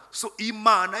ukongora. So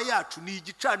Imana yacu ni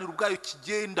igicaniro ubwayo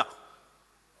kigenda.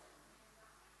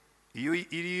 Iyo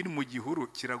iri mu gihuru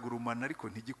kiragurumana ariko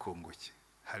ntigikongoke.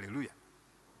 Haleluya.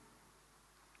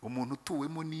 Umuntu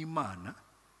utuwemo n'Imana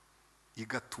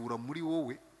igatura muri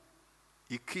wowe,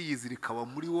 ikiyizira ikaba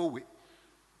muri wowe,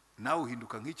 nawe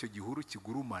uhinduka nk'icyo gihuru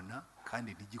kigurumana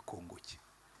kandi ntigikongoke.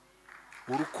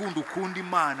 Urukundo ukunda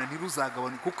Imana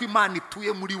ntiruzagabanuka kuko Imana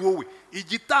ituye muri wowe.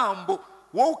 Igitambo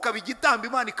wowe ukaba igitambo,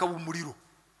 Imana ikaba umuriro,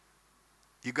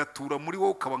 igatura muri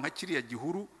wowe ukaba nka kiriya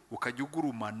gihuru, ukajya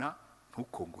ugurumana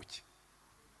ntukongoke.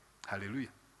 Haleluya.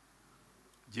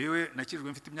 Jewe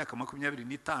nakijwe mfite imyaka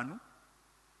 25,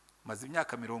 maze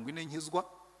imyaka 40 nkizwa,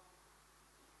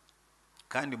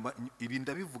 kandi ibi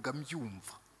ndabivuga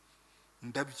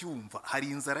ndabyumva. Hari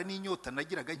inzara n'inyota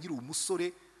nagiraga nkiri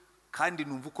umusore, kandi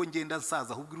numva uko ngenda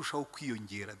nsaza ahubwo irushaho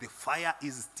kwiyongera. The fire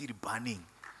is still burning.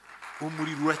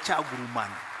 Umuriro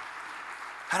uracyagurumana.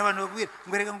 hari abantu babwira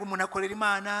ngo rega ngo umuntu akorera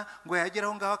Imana ngo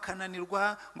yageraho ngaho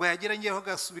akananirwa ngo yagera ngeho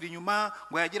agasubira inyuma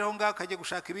ngo yageraho ngaho akajya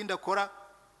gushaka ibindi akora.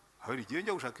 Aho igihe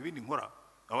njya gushaka ibindi nkora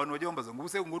abantu bajya bambaza ngo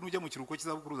ubuse ngo nujya mu kiruhuko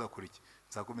cy'izabukuru uzakora iki?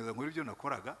 Nzakomeza nkora ibyo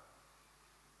nakoraga.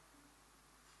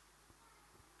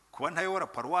 Kuba ntayobora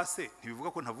paruwase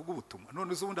ntibivuga ko ntavuga ubutumwa.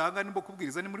 None se ubundi ahanga nimba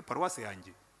kubwiriza ni muri paruwase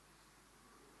yanjye.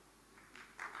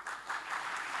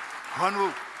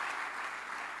 Abantu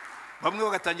bamwe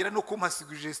bagatangira no kumpa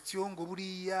suggestion ngo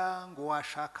buriya ngo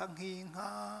washaka nk'inka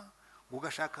ngo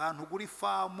ugashaka ahantu ugura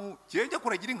ifamu. Ngiye njya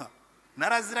kuragira inka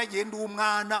naraziragiye ndi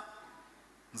umwana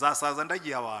nzasaza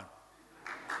ndagiye abantu.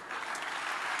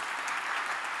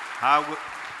 Ntabwo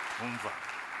umva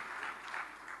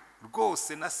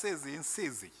rwose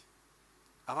nasezeye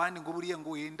abandi ngo buriya ngo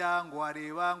wenda ngo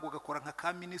wareba ngo ugakora nka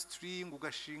ka ministry ngo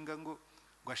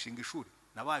ugashinga ishuri.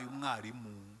 Nabaye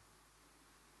umwarimu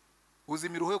uzi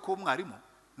imiruho yo kuba umwarimu.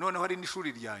 Noneho hari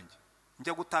n'ishuri ryanjye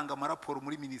njya gutanga amaraporo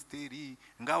muri ministeri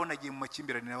ngaho nagiye mu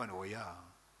makimbirane n'abana. Oya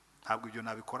ntabwo ibyo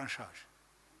nabikora nshaje.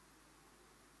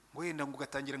 Ngo wenda ngo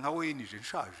ugatangira nka wenije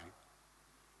nshaje.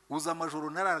 Uza amajoro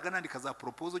nararaga nandika za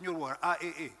proposal nyorwa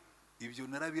AAA. Ibyo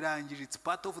narabirangije, it's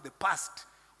part of the past.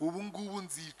 Ubu ngubu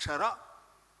nzicara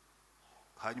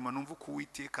hanyuma numva ko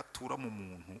Uwiteka atura mu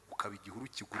muntu ukaba igihuru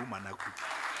kigurumana gute.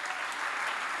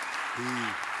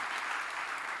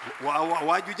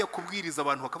 Wajya ujya kubwiriza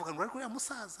abantu bakavuga ngo ariko ya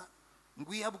musaza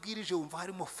ngo yabwirije wumva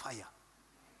harimo fire.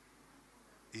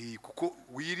 Kuko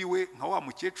wiriwe nka wa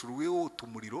mukecuru wewe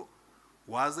utumuriro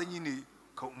waza nyine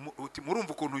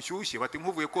murumva ukuntu ushyushye bati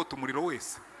nkuvuye ko utumuriro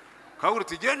wese. Kabura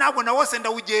uti je ntabwo na wose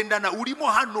ndawugendana urimo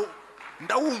hano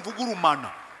ndawumva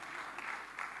ugurumana.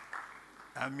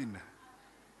 Amina.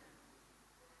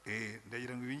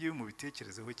 Ndagira ngo ibingibi mu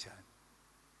bitekerezeho cyane.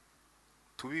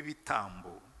 Tubi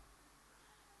bitambo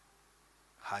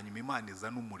hanyuma Imana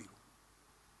izana umuriro.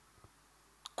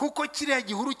 Kuko kiriya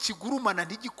gihuru kigurumana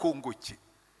ntigikongoke.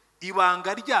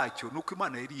 Ibanga ryacyo nuko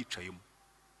Imana yari yicayemo.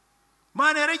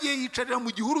 Imana yaragiye yicarira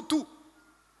mu gihuru tu.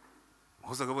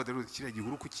 Hozaga bodero kiriya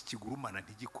gihuru ko kigurumana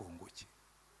ntigikongoke.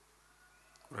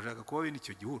 Urashaka kuba bene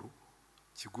icyo gihuru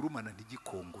kigurumana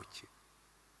ntigikongoke.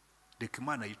 Reka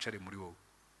Imana yicare muri wowe.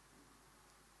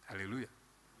 Haleluya.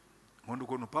 Nkondo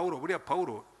ukuntu buriya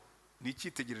Paulo ni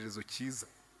icyitegererezo cyiza.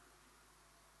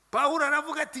 Paulo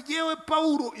aravuga ati yewe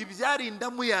Paulo ibyari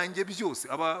indamu yanjye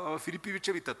byose. Aba Filipi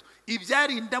ibice 3.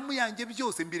 Ibyari indamu yanjye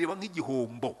byose mbireba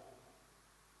nk'igihombo.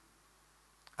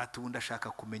 Ati ubu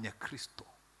ndashaka kumenya Kristo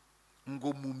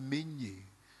ngo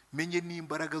menye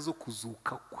n'imbaraga zo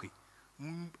kuzuka kwe.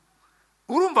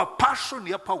 Urumva passion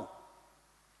ya Paulo.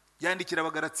 Yandikira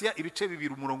Abagalatiya ibice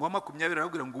 2:20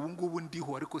 arabwira ngo ubu ngubu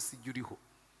ndiho ariko sijye uriho.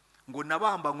 Ngo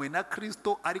nabambanywe na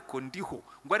Kristo ariko ndiho.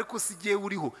 Ngo ariko sijye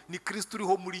uriho ni Kristo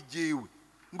uriho muri jyewe.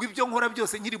 Ngo ibyo nkora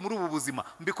byose nkiri muri ubu buzima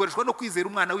mbikoreshwa no kwizera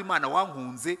umwana w'Imana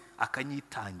wankunze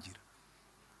akanyitangira.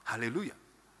 Haleluya.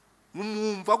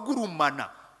 Mwumva gurumana.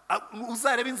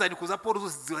 Uzareba inzandiko za Paulo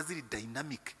zose ziba ziri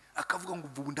dynamic. Akavuga ngo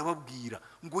ubu ndababwira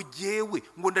ngo jewe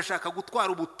ngo ndashaka gutwara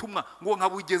ubutumwa ngo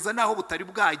nkabugeza naho butari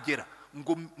bwagera.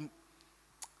 Ngo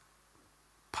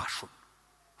passion,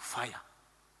 fire.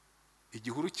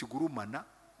 Igihuru kigurumana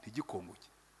ntigikongoke.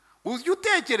 Uzyo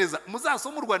utekereza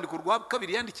muzasoma urwandiko rwa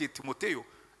kabiri yandikiye Timoteyo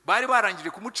bari barangije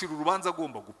kumucira urubanza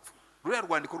agomba gupfa. Ruriya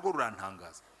rwandiko rwo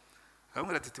rurantangaza.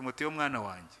 Akamubwira ati Timoteyo mwana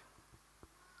wanjye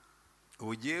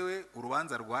ubu jewe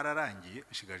urubanza rwararangiye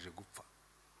nshigaje gupfa.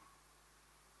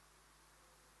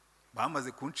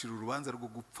 Bamaze kuncira urubanza rwo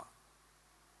gupfa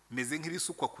meze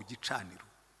nk'ibisukwa ku gicaniro.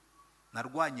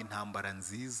 Narwanye intambara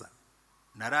nziza,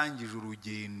 narangije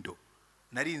urugendo,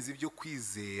 narinze ibyo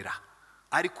kwizera,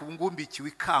 ariko ubu ngumbikiwe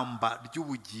ikamba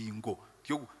ry'ubugingo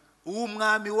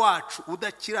umwami wacu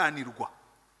udakiranirwa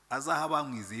azaha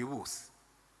bamwizeye bose.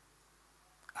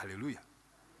 Haleluya.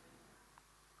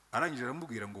 Arangije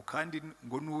aramubwira ngo kandi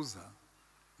ngo nuza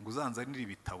ngo uzanzanire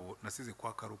ibitabo nasize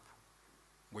kwa Karupo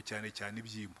ngo cyane cyane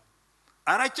ibyimbo.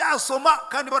 Aracyasoma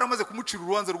kandi baramaze kumucira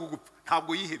urubanza rwo gupfa.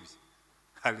 Ntabwo yihebye.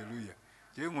 Haleluya.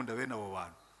 Yewe nkunda bene abo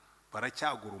bantu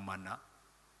baracyagurumana.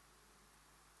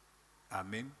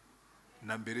 Amen.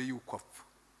 Na mbere yuko apfa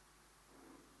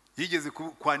yigeze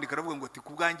kwandika aravuga ngo ati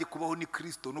kubwanjye kubaho ni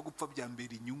Kristo no gupfa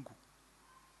byambera inyungu.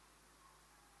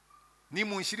 Ni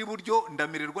munshiri buryo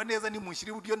ndamererwa neza, ni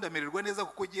munshiri buryo ndamererwa neza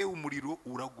kuko giye umuriro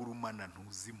uragurumana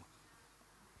ntuzima.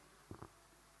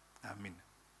 Amen.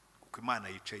 Kuko Imana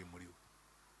yicaye muri we.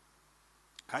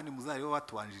 Kandi muzari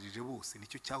batubanjirije bose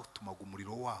nicyo cyatumaga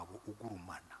umuriro wabo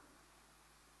ugurumana.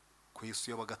 Ko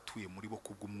Yesu yabaga atuye muri bo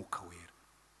kubw'umwuka wera.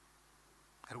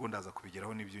 Ariko ndaza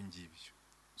kubigeraho n'ibyo ngibyo.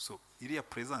 So iriya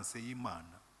presence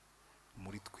y'Imana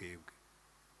muri twebwe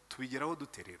tubigeraho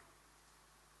duterero.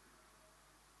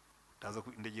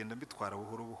 ndagenda mbitwara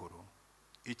buhoro buhoro.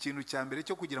 Ikintu cya mbere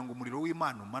cyo kugira ngo umuriro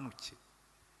w'Imana umanuke,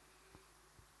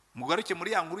 mugaruke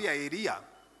muri ya nkuru ya Eliya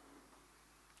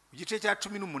igice cya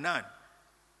 18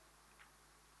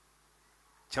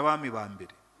 cy'abami ba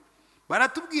mbere.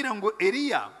 Baratubwira ngo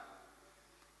Eliya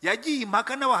yagiye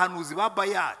impaka n'abahanuzi ba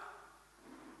Bayali,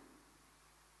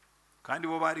 kandi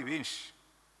bo bari benshi,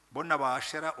 bona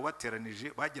bashara ubateranije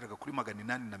bageraga kuri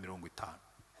 850.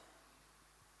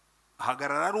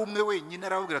 Ahagarara ari umwe wenyine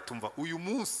arababwira tumva uyu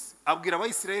munsi, abwira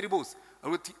abayisiraheli bose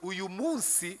ati uyu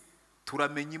munsi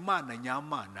turamenya Imana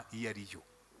nyamana iyo ari yo,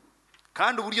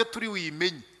 kandi uburyo turi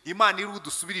wimenye Imana iri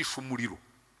udusubirisha umuriro.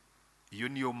 Iyo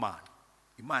niyo Mana,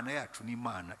 Imana yacu ni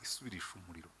Imana isubirisha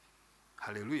umuriro.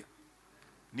 Haleluya.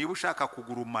 Niba ushaka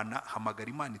kugurumana hamagara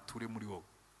Imana iture muri wowe.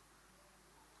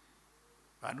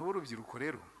 Bantu b'urubyiruko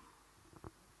rero,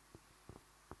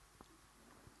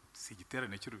 si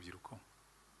igiterane cy'urubyiruko,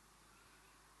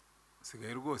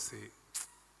 sigaye rwose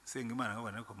senga Imana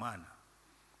nkabona ko Mana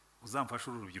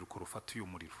uzamfasha urubyiruko rufata uyu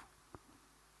muriro,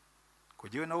 ko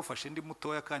jewe nawe ufashe ndi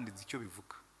mutoya kandi nzi icyo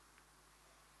bivuga.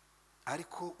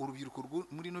 Ariko urubyiruko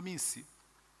muri no minsi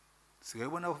sigaye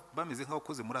ubona bameze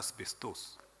nk'abakoze muri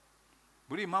asbestos.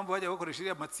 Buri impamvu bajya bakoresha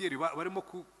iriya matiyeri barimo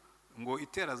ngo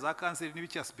itera za kanseri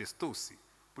n'ibiki asbestos.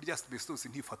 Burya asbestos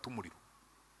ntifata umuriro,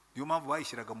 niyo mpamvu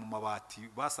bayishyiraga mu mabati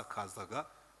basakazaga,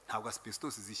 ntabwo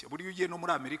asbestos zishya. Buri ugiye no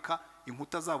muri Amerika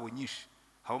inkuta zabo nyinshi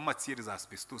haba matiyeri za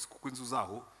asbestos, kuko inzu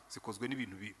zaho zikozwe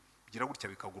n'ibintu bigira gutya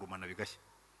bikagurumana bigashya.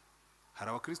 Hari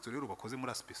abakristo rero bakoze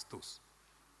muri asbestos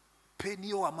pe,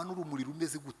 niyo wamanura umuriro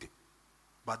umeze gute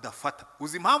badafata.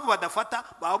 Uzi impamvu badafata?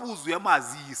 Babuzuye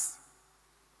amazi y'isi.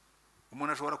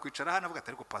 Umuntu ashobora kwicara hano avuga ati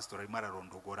ariko pastor arimo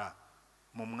ararondogora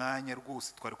mu mwanya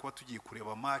rwose twari kuba tugiye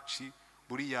kureba match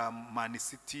buriya Man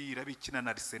City irabikina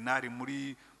na Arsenal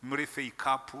muri FA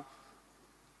Cup,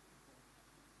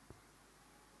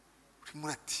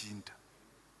 muratinda.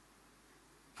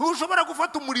 Ntushobora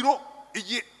gufata umuriro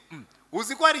igihe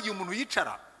uzi ko hari igihe umuntu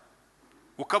yicara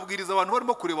ukabwiriza abantu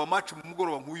barimo kureba match mu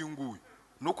mugoroba nk'uyu nguyu,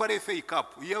 nuko ari FA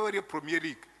Cup, iyo ari Premier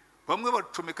League, bamwe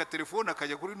bacomeka telefone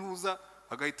akajya kuri ntuza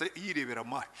agahita yirebera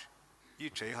match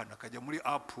yicaye hano, akajya muri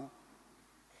app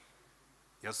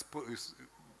ya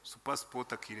Super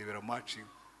Sport akirebera match,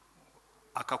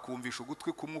 akakumvisha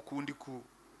ugutwi kumwe ukundi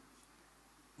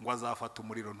ngo azafata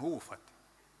umuriro ntuwufate.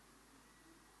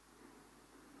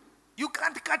 You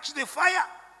can't catch the fire.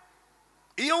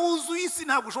 Iyo wuzuye isi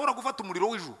ntabwo ushobora gufata umuriro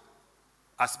w'ijuru.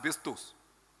 Asbestos,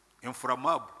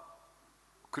 inflammable,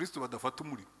 Kristo badafata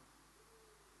umuriro.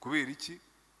 Kubera iki?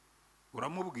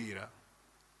 Uramubwira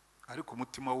ariko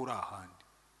umutima uri ahandi,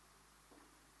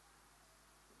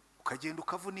 ukagenda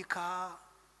ukavunika.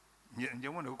 Njye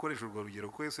mbona gukoresha urwo rugero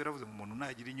ko Yesu yaravuze ngo umuntu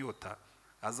nagira inyota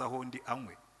azaho ndi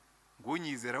anywe, ngo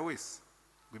unyizera wese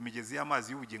ngo imigezi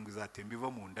y'amazi y'ubugingo izatemba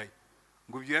iva mu nda ye.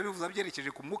 Ngo ibyo yabivuze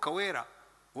byerekeje ku mwuka wera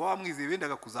wamwizeye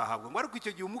bendaga kuzahabwa, ngo ariko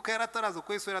icyo gihe umwuka yarataraza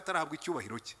ko Yesu yaratarahabwa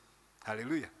icyubahiro cye.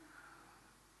 Haleluya.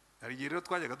 Hari igihe rero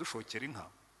twajyaga dushokera inka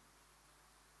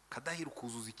kadahira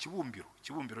kuzuza ikibumbiro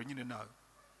nyine na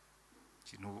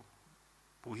kintu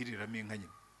buhiriramo inka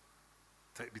nyine,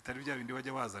 bitari bya bindi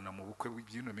bajya bazana mu bukwe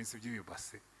by'ino minsi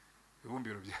by'ibibase,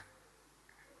 ibibumbiro bya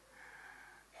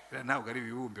ntabwo ari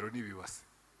ibibumbiro n'ibibase.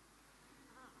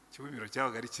 Ikibumbiro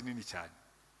cyabaga ari kinini cyane.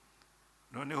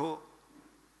 Noneho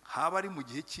haba ari mu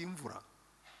gihe cy'imvura,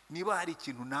 niba hari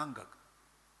ikintu nangaga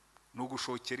no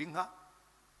gushokera inka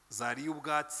zariye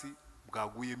ubwatsi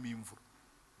bwaguyemo imvura,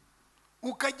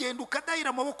 ukagenda ukadahira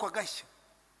amaboko agashya,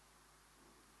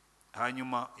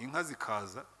 hanyuma inka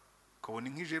zikaza ukabona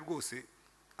inkije rwose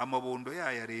amabondo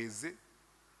yayareze,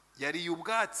 yariye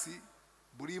ubwatsi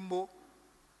burimo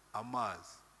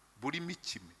amazi, burimo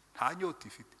ikime, nta nyota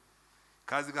ifite.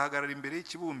 Kazi gahagarara imbere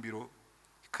y'ikibumbiro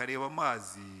ikareba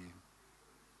amazi,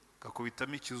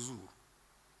 gakubitamo ikizuru,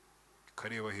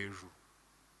 ikareba hejuru,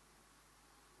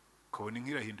 ukabona inka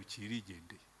irahindukiye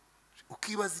irigendeye.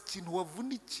 Ukibaza ikintu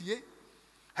wavunikiye.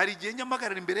 Hari igihe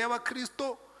nyamagarara imbere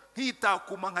y'abakristo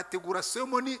nkitakuma nkategura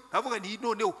ceremony, avuga nti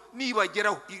noneho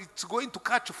nibageraho it's going to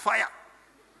catch fire.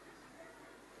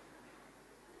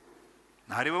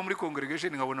 Nareba muri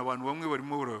congregation nkabona abantu bamwe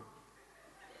barimo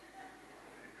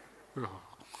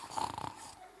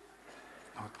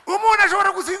umuntu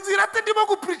ashobora gusinzira ate ndimo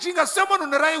gupreachinga sermon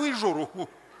naraye w'ijoro.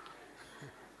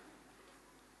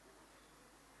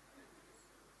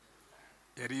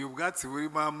 Yari ubwatsi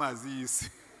burimo amazi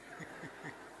y'isi.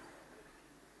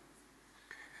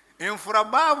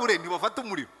 Inflammable ntibafata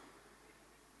umuriro,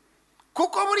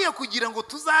 kuko buriya kugira ngo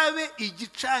tuzabe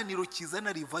igicaniro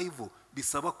kizana revival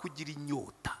bisaba kugira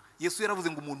inyota. Yesu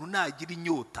yaravuze ngo umuntu nagira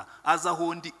inyota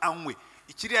azaho ndi anywe.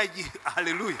 Ikiriya gihe,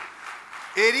 haleluya,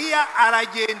 Eliya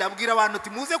aragenda abwira abantu ati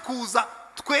muze kuza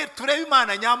twe turebe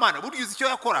Imana nyamana. Buryo uzi icyo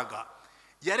yakoraga,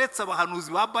 yaretse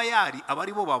abahanuzi ba Bayali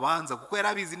abari bo babanza, kuko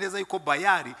yarabizi neza yuko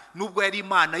Bayali nubwo yari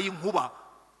imana y'inkuba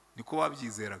niko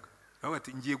babyizeraga. Aravuga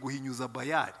ati ngiye guhinyuza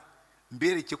Bayali,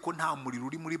 mbereke ko nta muriro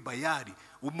uri muri Bayali.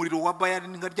 Umuriro wa Bayali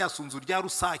ni nka rya sunzu rya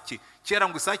rusake. Kera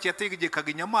ngo isake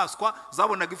yategekaga inyamaswa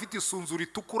zabonaga ifite isunzu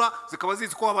ritukura zikaba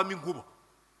zizi ko habamo inkuba,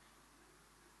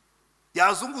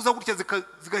 yazunguza gutya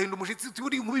zigahinda umushitsi,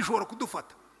 turi inkuba ishobora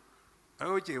kudufata.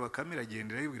 Arabokeye Bakamira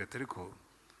agendera yibwira ati ariko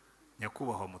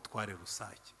nyakubahwa mutware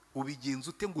rusake, ubigenza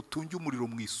ute ngo utunge umuriro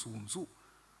mu isunzu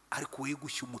ariko we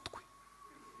gushya umutwe?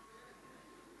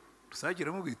 Rusake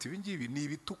aramubwira ati ibi ngibi ni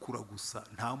ibitukura gusa,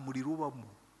 nta muriro ubamo.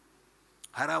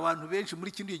 Hari abantu benshi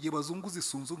muri kindi gihe bazunguza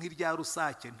isunzu nk'irya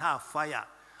rusake nta faya,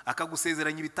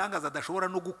 akagusezeranya ibitangaza adashobora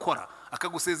no gukora,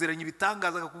 akagusezeranya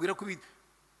ibitangaza akakubwira ko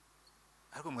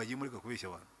ariko mwagiye muri kubeshya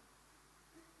abantu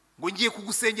ngo ngiye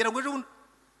kugusengera ngo ejo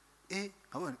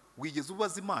abana wigeze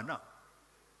ubaza Imana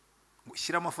ngo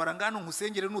shyira amafaranga hano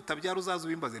nkusengere nutabyara uzaza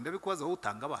ubimbaze ndabikubaza aho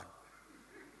utanga abana.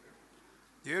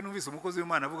 Yewe numvise umukozi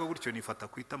w'Imana avuga gutyo nifata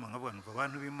kwitama nkavuga ngo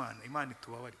abantu b'Imana, Imana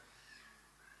itubabari.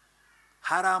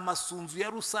 Hari amasunzu ya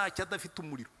rusake adafite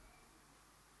umuriro.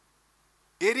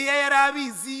 Eliya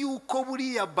yarabizi yuko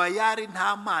buriya Bayali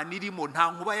nta mana irimo,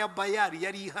 nta nkuba ya Bayali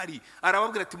yari ihari.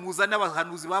 Arababwira ati muzane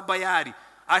abahanuzi ba Bayali.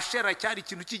 Ashera cyari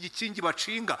ikintu cy'igikingi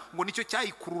bacinga ngo nicyo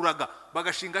cyayikururaga,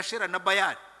 bagashinga Ashera na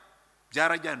Bayali,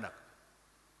 byarajyanaga.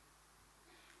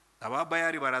 Aba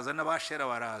Bayali baraza n'abashera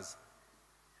baraza.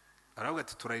 Aravuga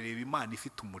ati turareba Imana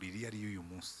ifite umuriro ari yo uyu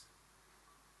munsi.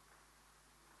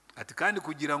 Ati kandi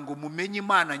kugira ngo mumenye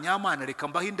Imana nyamana reka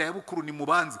mbahinda ya bukuru ni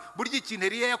mubanze. Burya ikintu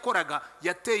Eliya yakoraga,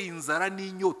 yateye inzara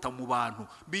n'inyota mu bantu.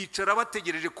 Bicara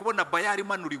bategereje kubona Bayali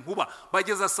manura inkuba,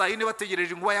 bageza saa 4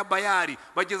 bategereje inkuba ya Bayali,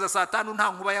 bageza saa 5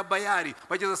 nta nkuba ya Bayali,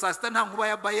 bageza saa 6 nta nkuba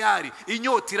ya Bayali.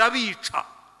 Inyota irabica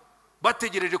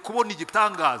bategereje kubona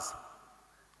igitangaza.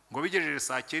 Ngo bigejeje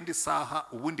saa 9 isaha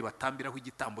ubundi batambiraho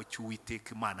igitambo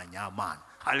cy'Uwiteka Imana nyamana.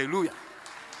 Haleluya.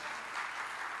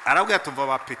 Arabwira tumva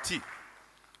ba petit,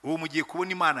 ubu mugiye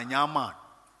kubona Imana nyamana,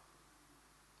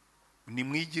 ni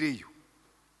mwigireyo.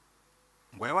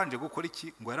 Ngo yabanje gukora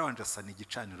iki? Ngo yarabanje asana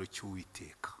igicaniro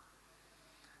cy'Uwiteka,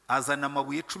 azana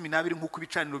amabuye 12 nk'uko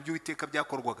ibicaniro by'Uwiteka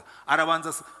byakorwaga.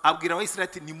 Arabanza abwira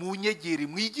Abayisiraheli ati nimunyegere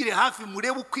mwigire hafi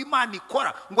murebe uko Imana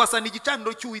ikora. Ngo asana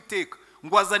igicaniro cy'Uwiteka,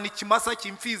 ngo azana ikimasa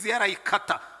cy'imfizi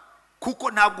yarayikata,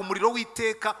 kuko ntabwo umuriro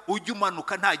w'Iteka ujya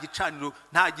umanuka nta gicaniro,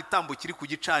 nta gitambo kiri ku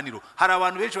gicaniro. Hari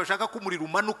abantu benshi bashaka ko umuriro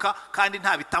umanuka kandi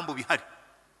nta bitambo bihari.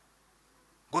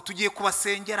 Ngo tugiye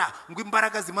kubasengera ngo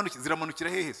imbaraga ziramanukira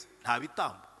hehese, nta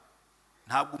bitambo.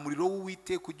 Ntabwo umuriro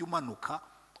w'Uwiteka ujya umanuka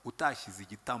utashyize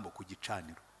igitambo ku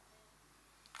gicaniro.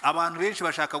 Abantu benshi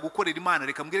bashaka gukorera Imana,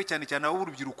 reka mbwire cyane cyane abo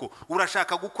urubyiruko,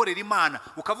 urashaka gukorera Imana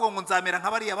ukavuga ngo nzamera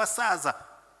nk'abari abasaza.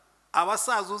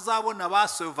 Abasaza uzabona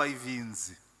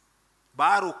basurvivinze,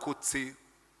 barokotse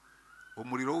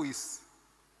umuriro w'isi,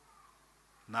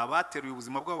 nabateruye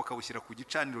ubuzima bwabo bakabushyira ku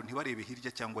gicaniro ntibarebe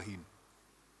hirya cyangwa hino.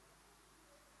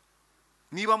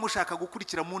 Niba mushaka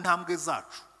gukurikira mu ntambwe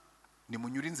zacu, ni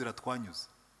munyura inzira twanyuze.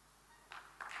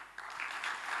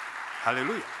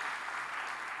 Haleluya.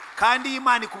 Kandi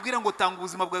Imana ikubwira ngo tanga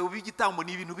ubuzima bwawe bw'igitambo,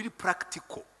 ni ibintu biri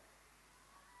practical,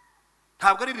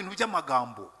 ntabwo ari ibintu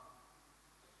by'amagambo.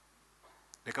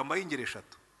 Reka mbaye ingero 3.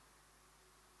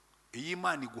 Iyi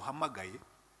Imana iguhamagaye,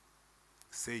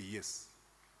 say yes.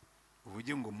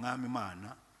 Uvuge ngo mwami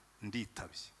Imana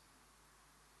nditabye.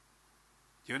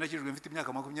 Yewe nakijwe mfite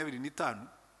imyaka 25,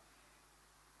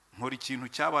 nkora ikintu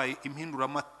cyabaye impindura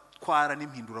amatwara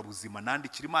n'impindura buzima.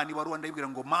 Nandikira Imana ibaruwa ndayibwira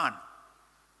ngo Mana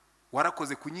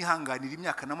warakoze kunyihanganira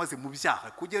imyaka namaze mu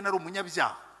byaha, kugena ari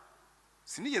umunyabyaha.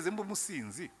 Sinigeze mba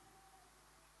umusinzi,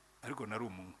 ariko nari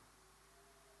umuntu.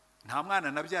 Nta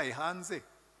mwana nabyaye hanze,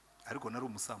 ariko nari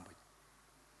umusambanyi.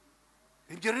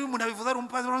 Ibyo rero umuntu abivuza ari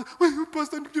umupastor, we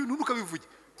pastor ndibyo bintu ukabivuge.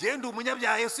 Genda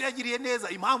umunyabyaha Yesu yagiriye neza,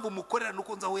 impamvu umukorera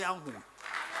nuko nzaho yankuye.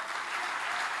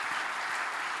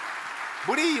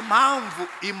 Buri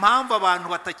impamvu abantu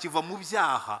batakiva mu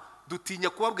byaha, dutinya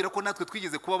kubabwira ko natwe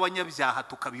twigeze kuba abanyabyaha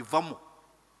tukabivamo.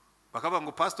 Bakavuga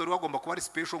ngo pastor wagomba kuba ari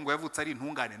special, ngo yavutse ari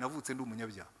intungane. Navutse ndi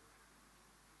umunyabyaha.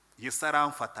 Yesu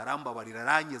aramfata, arambabarira,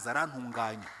 arangeza,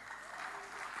 arantunganya.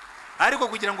 Ariko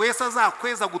kugira ngo Yesu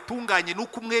azakweza gutunganye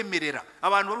nuko umwemerera.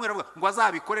 Abantu bamwe baravuga ngo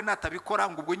azabikore natabikora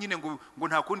ngo ubwo nyine ngo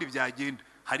nta kundi byagenda.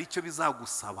 Hari icyo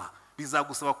bizagusaba.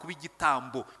 Bizagusaba kuba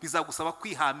igitambo, bizagusaba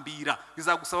kwihambira,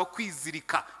 bizagusaba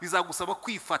kwizirika, bizagusaba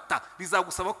kwifata,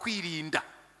 bizagusaba kwirinda.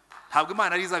 Ntabwo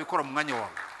Imana ari izabikora mu mwanya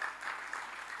wawe.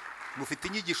 mufite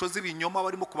inyigisho z'ibinyoma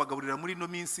barimo kubagaburira muri no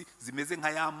minsi zimeze nka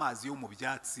y'amazi yo mu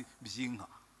byatsi by'inka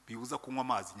bibuza kunywa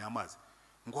amazi nyamazi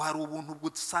ngo hari ubuntu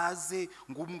butsaze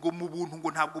ngo mu buntu ngo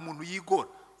ntabwo umuntu yigora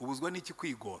ubuzwa n'iki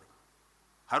kwigora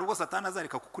hari ubwo Satani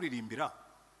azareka kukuririmbira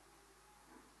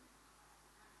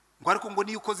ngo ariko ngo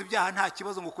niyo ukoze ibyaha nta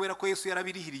kibazo ngo kubera ko Yesu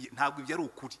yarabirihiriye ntabwo ibyo ari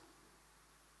ukuri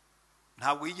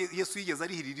ntabwo Yesu yigeze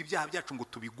arihirira ibyaha byacu ngo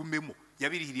tubigumemo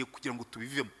yabirihiriye kugira ngo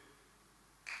tubivemo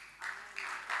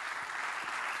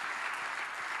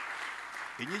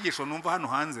inyigisho numva hano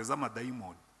hanze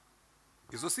z'amadayimoni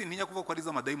izo sintinya kuvuga ko ari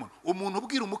z'amadayimoni umuntu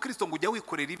ubwira umukristo ngo ujya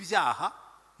wikorera ibyaha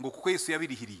ngo kuko Yesu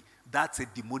yabirihiriye that's a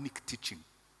demonic teaching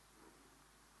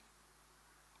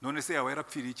none se yawe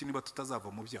yarapfiriye iki niba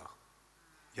tutazava mu byaha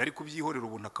yari kubyihorera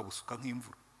ubuntu akabusuka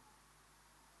nk'imvura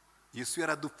Yesu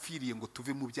yaradupfiriye ngo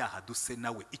tuve mu byaha duse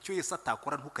nawe icyo Yesu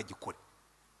atakora ntukagikore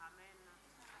amen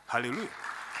haleluya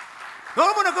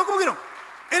none umuntu akakubwira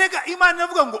erega Imana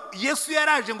iravuga ngo Yesu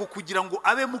yaraje ngo kugira ngo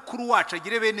abe mukuru wacu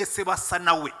agire bene se basa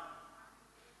nawe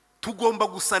tugomba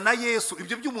gusa na Yesu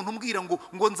ibyo by'umuntu umbwira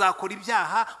ngo nzakora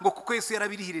ibyaha ngo kuko Yesu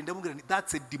yarabirihiriye ndamubwira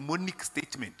that's a demonic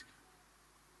statement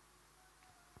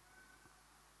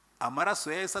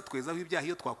amaraso ya Yesu atwezaho ibyaha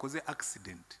iyo twakoze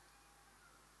accident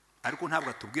ariko ntabwo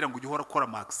atubwira ngo ujye uhora ukora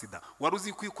ama accident wari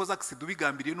uzi ko ukoze accident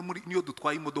ubigambiriye no muri niyo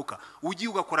dutwaye imodoka ugiye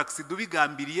ugakora accident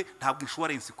ubigambiriye ntabwo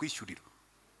insurance kwishyurira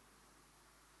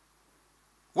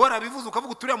warabivuze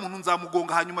ukavuga turiya muntu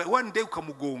nzamugonga hanyuma one day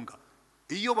ukamugonga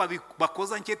iyo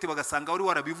bakoza ankete bagasanga wari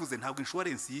warabivuze ntabwo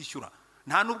insurance yishyura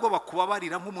nta nubwo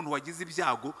bakubabarira nk'umuntu wagize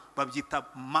ibyago babyita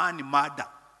man murder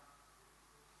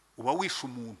uba wishe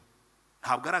umuntu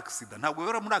ntabwo ari accident ntabwo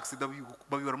bibera muri accident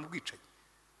babibara mu bwicanyi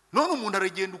none umuntu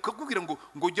aragenda ukakubwira ngo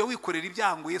ujya wikorera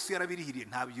ibyaha ngo Yesu yarabirihiriye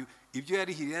ntabyo ibyo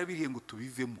yarabirihiriye ngo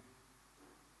tubivemo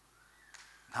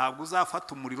ntabwo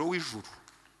uzafata umuriro w'ijuru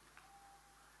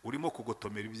urimo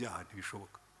kugotomera ibyaha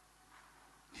ntibishoboka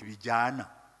ntibijyana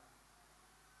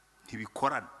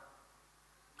ntibikorana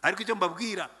ariko icyo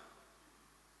mbabwira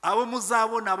abo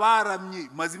muzabona baramye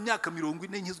maze imyaka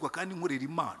 40 nkizwa kandi nkorera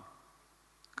Imana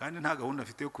kandi nta gahunda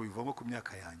afite yo kubivamo ku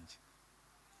myaka yanjye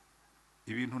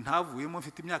ibintu ntavuyemo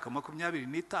mfite imyaka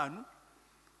 25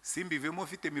 simbivemo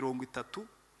mfite 30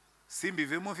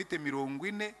 simbivemo mfite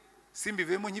 40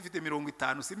 simbivemo nkifite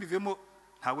 50 simbivemo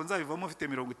ntabwo nzabivamo mfite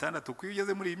 60 kuko iyo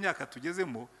ugeze muri iyi myaka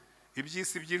tugezemo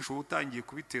ibyisi byinshi ubutangiye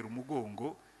kubitera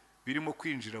umugongo birimo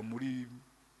kwinjira muri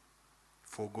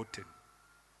forgotten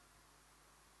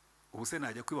ubuse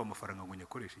najya kwiba amafaranga ngo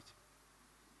nyakoreshe iki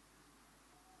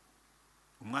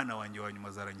umwana wanjye wanyuma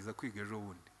azarangiza kwiga ejo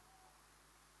bundi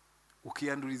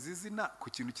ukiyanduriza izina ku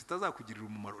kintu kitazakugirira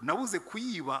umumaro nabuze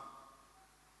kuyiba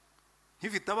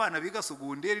nkifite abana biga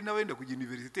segonderi n'abenda kujya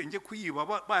university nge kuyiba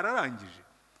bararangije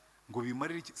ngo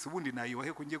bimarire iki sibundi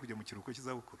nayibahe ko ngiye kujya mu kiruko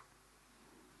cy'izabukuru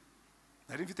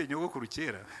nari mfite nyogokuru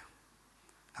kera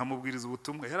nkamubwiriza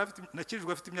ubutumwa yari afite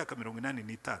nakijwe afite imyaka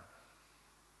 85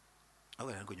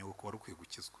 abana ngo nyogokuru wari ukwiye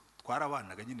gukizwa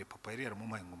twarabanaga nyine papa yari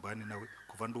yaramumaye ngo mbane nawe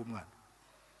kuva ndi umwana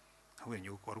aho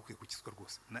nyogokuru wari ukwiye gukizwa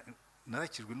rwose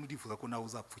narakijwe n'urifuza ko nawe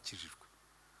uzapfukijijwe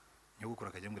nyogokuru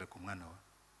akajyambwira ku mwana wa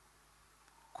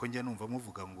ko njya numva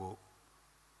muvuga ngo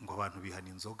abantu bihana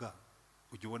inzoga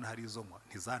ujye ubona hari izo nywa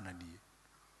ntizananiye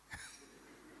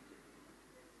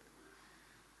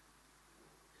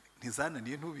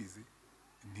ntizananiye ntubizi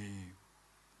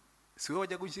si wowe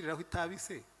wajya gushyiriraho itabi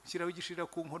se ushyiraho igishirira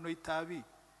ku nkono y'itabi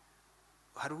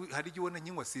hari igihe ubona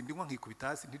nkinywa simbinywa nkikubita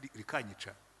hasi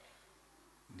rikanyica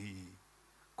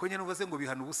ko njya numva se ngo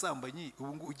bihana ubusambanyi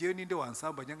ubu ngo ugiye ninde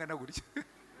wansambanya ngana gutya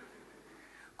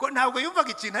ko ntabwo yumvaga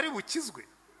ikintu ari bukizwe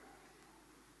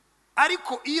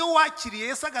ariko iyo wakiriye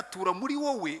Yesu agatura muri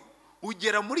wowe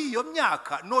ugera muri iyo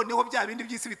myaka noneho bya bindi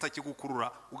by'isi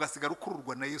bitakigukurura ugasigara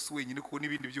ukururwa na Yesu wenyine kuko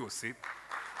n'ibindi byose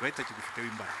bahita kigufiteho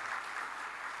imbaraga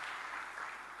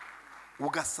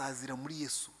ugasazira muri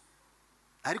Yesu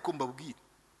ariko mbabwire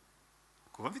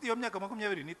kuva mfite iyo myaka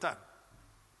 25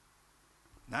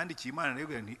 nandikiye Imana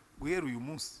rero nti guhera uyu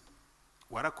munsi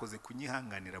warakoze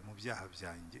kunyihanganira mu byaha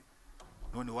byanjye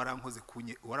none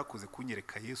warakoze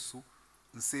kunyereka Yesu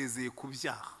nsezeye ku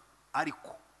byaha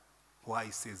ariko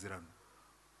wayisezerano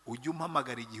ujye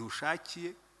umpamagara igihe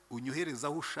ushakiye unyohereza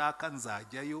aho ushaka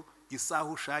nzajyayo isaha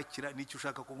ushakira n'icyo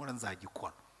ushaka ko nkora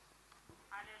nzagikora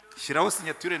shyiraho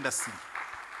signature ndasinya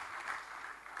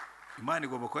Imana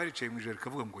igomba kuba yaricaye mu ijoro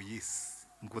ikavuga ngo yes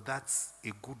ngo that's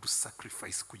a good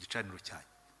sacrifice ku gicaniro cyanyu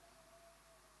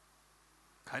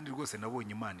kandi rwose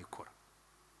nabonye Imana ikora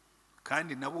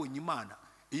kandi nabonye Imana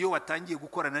iyo watangiye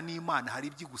gukorana n'Imana hari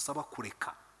ibyo igusaba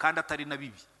kureka kandi atari na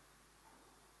bibi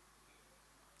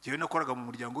jewe nakoraga mu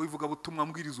muryango w'ivuga butumwa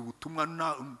mbwiriza ubutumwa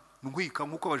ntwika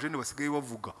nk'uko abajene basigaye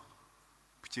bavuga.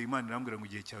 Bukeye Imana irambwira ngo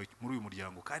igihe cyawe muri uyu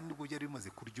muryango, kandi nibwo byari bimaze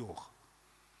kuryoha.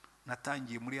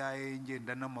 Natangiye muri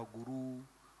ngenda n'amaguru,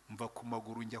 mva ku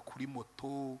maguru njya kuri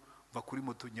moto, mva kuri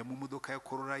moto njya mu modoka ya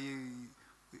Corolla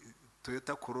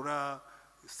Toyota Corolla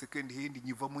second hand,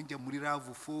 nyivamo njya muri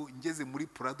RAV4, ngeze muri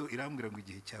Prado irambwira ngo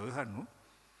igihe cyawe hano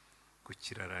ko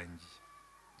kirarangiye.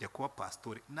 Njya kuba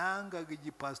pastori, nangaga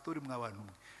igipastori mw'abantu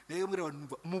mwe. Rero muri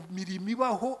abantu mu mirimo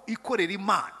ibaho ikorera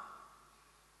Imana,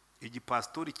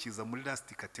 igipastori kiza muri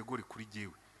last category kuri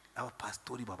jewe.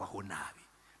 Abapastori babaho nabi,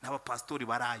 n'abapastori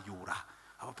barayura,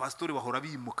 abapastori bahora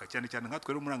bimuka cyane cyane nkatwe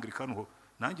rero muri Anglikano ho.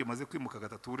 Nanjye maze kwimuka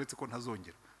gatatu uretse ko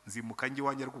ntazongera, nzimuka njye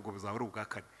wanye ariko ubwo bizaba ari ubwa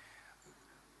kane.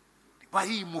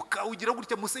 Bahimuka ugira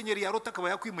gutya musenyeri yarota akaba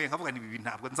yakwimuye, nkavuga nibi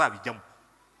ntabwo nzabijyamo.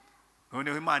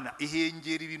 Noneho Imana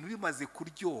ihengera ibintu bimaze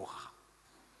kuryoha,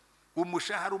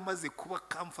 umushahara umaze kuba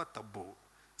comfortable,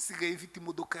 sigaye mfite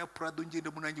imodoka ya Prado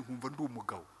ngenda munange nkumva ndi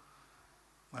umugabo.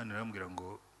 Imana irambwira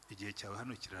ngo igihe cyawe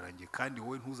hano kirarangiye, kandi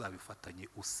wowe ntuzabifatanye,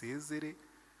 usezere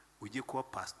ujye kuba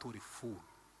pastori full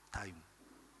time.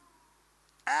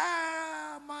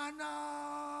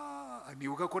 Mana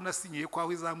nibuka ko nasinyiye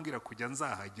kwaho izambwira kujya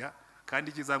nzahajya,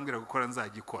 kandi ikizambwira gukora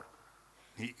nzagikora.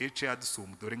 Nti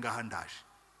adusum dore ngaha ndaje.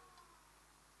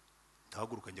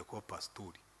 Ndahaguruka njya kuba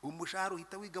pastori, umushahara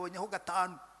uhita wigabanyaho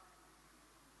 5.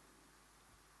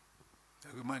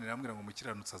 Imana irambwira ngo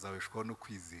mukiranutse azabeshwaho no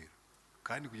kwizera,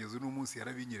 kandi kugeza uno munsi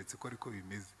yarabinyeretse ko ariko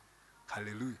bimeze.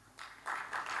 Haleluya.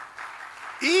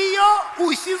 Iyo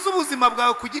ushyize ubuzima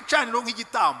bwawe ku gicaniro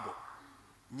nk'igitambo,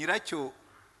 nyiracyo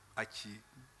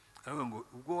aravuga ngo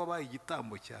ubwo wabaye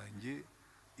igitambo cyanjye,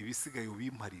 ibisigaye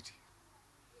ubimparire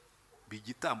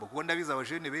bigitambo. Kuko ndabiza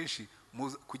abajene benshi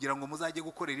kugira ngo muzajye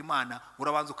gukorera Imana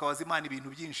urabanza ukabaza Imana ibintu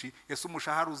byinshi. Ese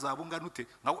umushahara uzabungana ute?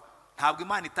 Ntabwo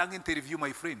Imana itanga interview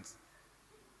my friends,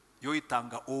 yo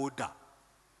itanga order.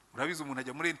 Urabiza umuntu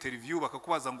ajya muri interview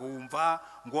bakakubaza ngo wumva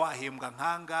ngo wahembwa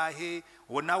nkangahe,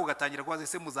 uwo nawe ugatangira kubaza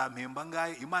ese muzampemba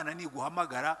ngahe. Imana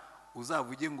niguhamagara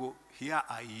uzavuge ngo here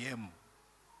I am.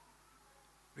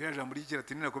 Rero jambo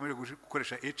ry'Ikilatini nakomeje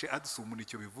gukoresha adusum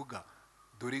nicyo bivuga,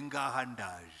 dore ngaha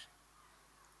ndaje.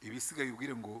 Ibisigaye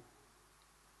ubwire ngo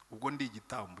ubwo ndi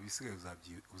igitambo, ibisigaye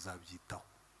uzabyitaho.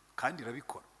 Kandi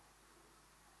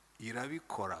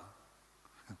irabikora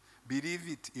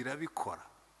believe it, irabikora.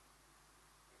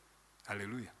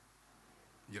 Haleluya.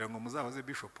 Ngira ngo muzabaze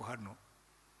bishop hano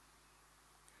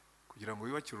kugira ngo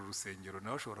wibakire urusengero,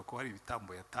 nawe ashobora kuba hari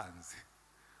ibitambo yatanze.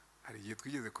 Hari igihe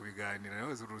twigeze kubiganira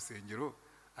nawe urusengero,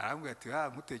 arambwira ati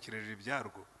nkutekereje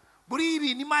ibyarwo. Buri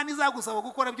ibintu Imana izagusaba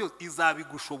gukora byose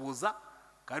izabigushoboza,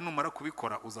 kandi numara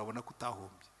kubikora uzabona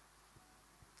kutahombye.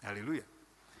 Haleluya.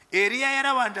 Eliya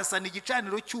yarabanje asana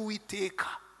igicaniro cy'Uwiteka,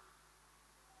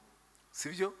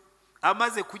 sibyo?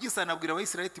 Amaze kugisana abwira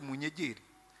Abayisiraheli mu nyegeri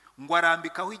ngo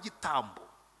arambikaho igitambo.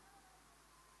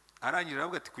 Arangije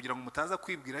aravuga ati kugira ngo mutaza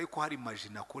kwibwira yuko hari maji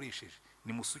nakoresheje,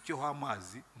 nimusukeho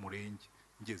amazi murenge.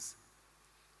 Ngeze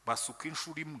basuka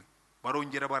inshuro imwe,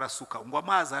 barongera barasuka, ngo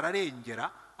amazi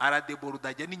ararengera aradeborda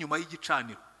ajya n'inyuma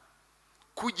y'igicaniro,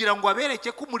 kugira ngo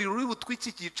abereke ko umuriro uri butwike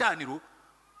iki gicaniro,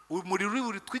 umuriro uri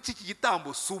butwike iki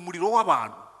gitambo si umuriro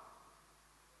w'abantu.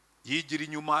 Yigira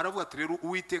inyuma aravuga ati rero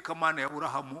Uwiteka Mana ya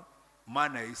Aburahamu,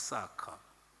 Mana ya Isaka,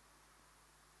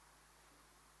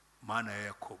 Mana ya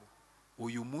Yakobo,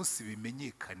 uyu munsi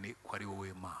bimenyekane ko ari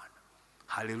wowe Mana.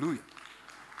 Haleluya.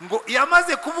 Ngo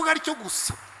yamaze kuvuga aricyo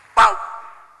gusa,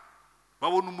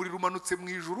 babona umuriro umanutse mu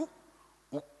ijuru,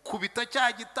 ukubita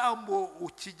cya gitambo,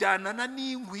 ukijyanana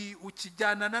n'inkwi,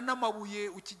 ukijyanana n'amabuye,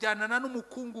 ukijyanana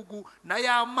n'umukungugu na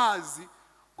y'amazi,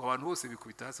 ngo abantu bose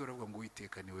bikubita hasi baravuga ngo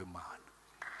Uwiteka niwe Mana.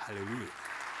 Haleluya.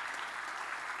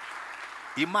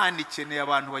 Imana ikeneye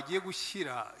abantu bagiye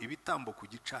gushyira ibitambo ku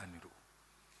gicaniro,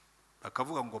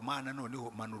 bakavuga ngo Mana noneho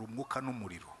manura umwuka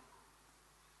n'umuriro.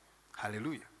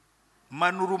 Haleluya.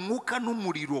 Manura umwuka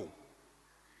n'umuriro,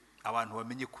 abantu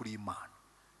bamenye kuri Imana.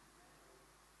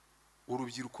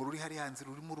 Urubyiruko ruri hari hanze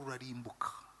rurimo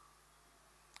rurarimbuka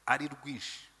ari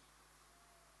rwinshi.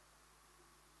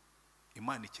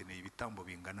 Imana ikeneye ibitambo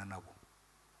bingana nabo.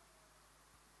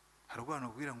 Hari abantu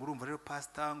babwira ngo urumva rero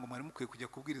pastor ngo mwari mukwiye kujya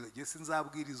kubwiriza. Igihe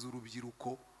sinzabwiriza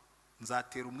urubyiruko,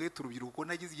 nzatera umwete urubyiruko.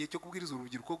 Nagize igihe cyo kubwiriza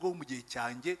urubyiruko rwo mu gihe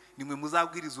cyanjye, nimwe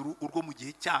muzabwiriza urwo mu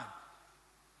gihe cyanyu.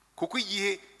 Kuko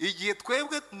igihe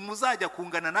twebwe muzajya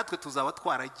kungana natwe tuzaba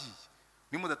twaragiye.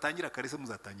 Nimudatangira karese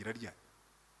muzatangira ryari?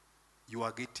 You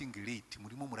are getting late,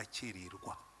 murimo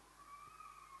murakererwa.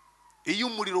 Iyo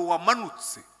umuriro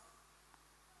wamanutse,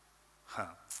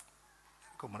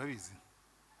 ariko murabizi,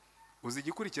 uzi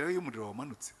igikurikiraho iyo umuriro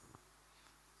wamanutse.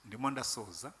 Ndimo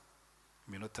ndasoza,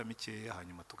 iminota mikeya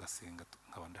hanyuma tugasenga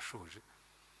nkaba ndashoje.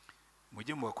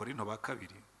 Mujye mu Bakorinto ba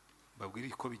kabiri babwire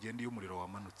ko bigenda iyo umuriro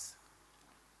wamanutse.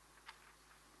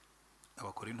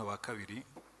 Abakorinto ba kabiri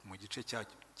mu gice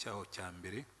cyaho cya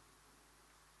mbere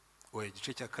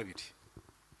igice cya kabiri.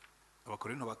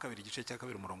 Abakorinto ba kabiri igice cya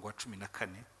kabiri umurongo wa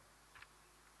 14.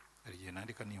 Ariye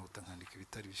nandika nihuta nkandika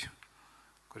ibitari byo.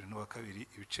 Abakorinto ba kabiri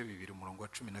ibice bibiri umurongo wa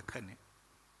 14.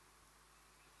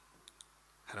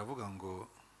 Haravuga ngo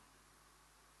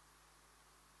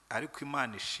ariko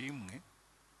Imana ishimwe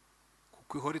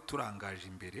kuko ihora iturangaje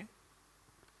imbere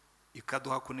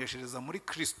ikaduha kuneshereza muri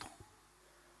Kristo.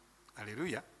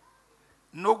 Haleluya.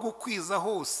 No gukwiza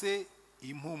hose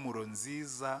impumuro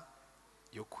nziza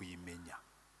yo kuyimenya.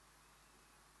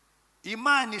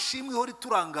 Imana ishimwe ihora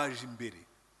iturangaje imbere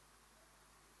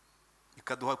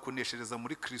ikaduha kuneshereza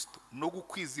muri Kristo no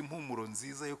gukwiza impumuro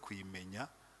nziza yo kuyimenya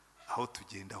aho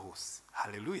tugenda hose.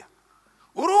 Haleluya.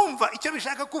 Urumva icyo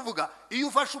bishaka kuvuga? Iyo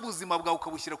ufashe ubuzima bwawe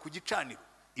ukabushyira ku gicaniro,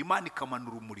 Imana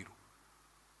ikamanura umuriro,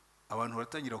 abantu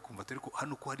baratangira kumva atari ko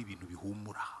hano ko hari ibintu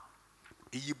bihumura.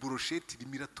 Iyi brochette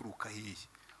irimo iraturuka hehe?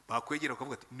 Bakwegera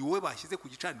bakavuga ati ni wowe bashyize ku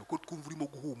gicaniro ko twumva urimo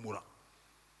guhumura.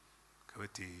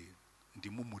 Kabati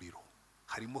ndimo umuriro,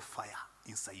 harimo fire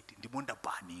inside, ndimo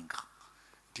ndabaninga,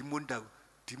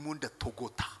 ndimo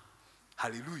ndatogota.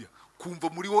 Haleluya. Kumva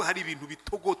muri wowe hari ibintu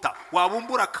bitogota,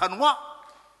 wabumbura kanwa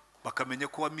bakamenya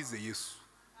ko wamize Yesu.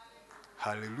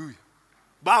 Haleluya.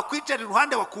 Bakwicara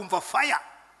iruhande bakumva fire.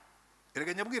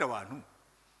 Erega nyabwira abantu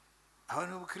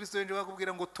Kristo wenje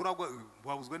bakubwira ngo turagwa,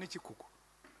 wabuzwa n'iki kuko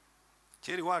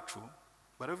keri wacu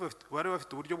bari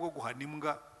bafite uburyo bwo guhana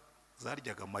imbwa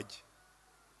zaryaga amagi.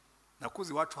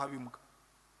 Nakuzi wacu haba imbwa,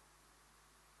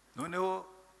 noneho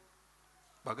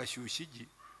bagashyushya igi.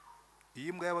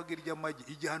 Iyi mbwa yabaga irya amagi,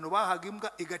 igihano bahaga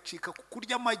imbwa igacika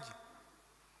kurya amagi,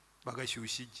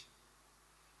 bagashyushya igi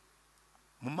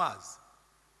mu mazi,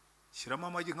 shyiramo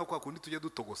amagi nka kwa kundi tujya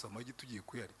dutogosa amagi tugiye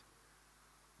kuyarya.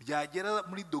 Byagera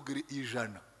muri dogere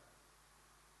 100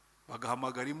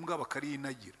 bagahamagara imbwa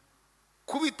bakarinagira,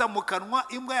 kubita mu kanwa.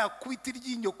 Imbwa yakubita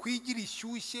iryinyo kwigira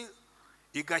ishyushye,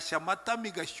 igashya amatama,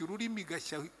 igashya ururimi,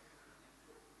 igashya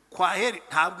kwa here.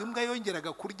 Ntabwo imbwa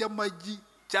yongeraga kurya amagi,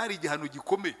 cyari igihano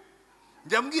gikomeye.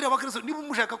 Njya mbwira abakristo, niba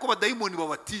mushaka ko badayimoni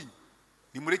babatinya,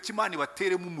 nimureke Imana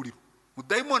bateremo umuriro.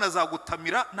 Mudayimoni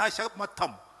azagutamira ntashya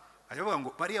amatama. Ayavuga ngo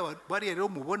bariya rero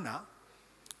mubona,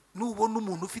 nubona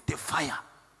umuntu ufite fire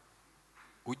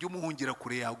ujye umuhungira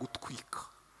kure yagutwika.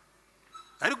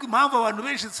 Ariko impamvu abantu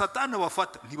benshi Satani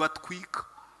bafata ntibatwika,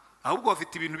 ahubwo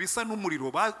bafite ibintu bisa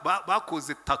n'umuriro.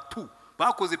 Bakoze tattoo,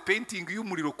 bakoze painting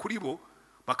y'umuriro kuri bo,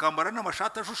 bakambara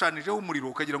n'amashati ashushanijeho umuriro,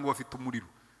 ukagira ngo bafite umuriro.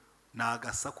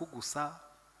 Nagasaku gusa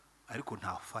ariko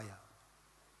nta fire.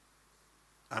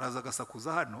 Araza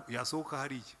agasakuza hano, yasohoka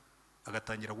hariya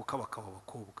agatangira gukabakaba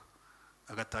abakobwa,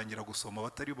 agatangira gusoma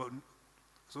batari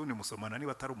zone musomana.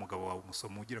 Niba atari umugabo wawe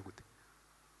umusoma ugira gute?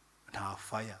 Nta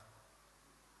fire.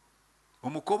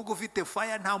 Umukobwa ufite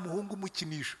fire nta muhungu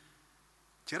umukinisha.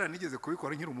 Kera nigeze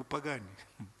kubikora nkiri umupagani.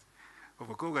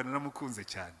 Abakobwa naramukunze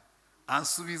cyane,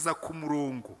 ansubiza ku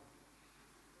murongo.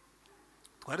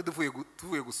 Twari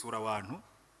tuvuye gusura abantu,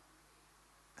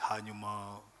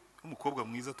 hanyuma umukobwa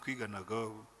mwiza twiganaga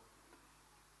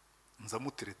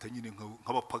nzamutereta nyine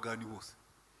nk'abapagani bose.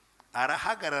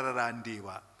 Arahagarara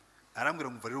arandeba, arambwira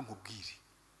ngo rero nkubwire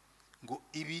ngo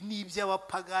ibi ni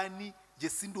iby'abapagani, je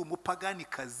sindi umupagani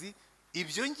kazi.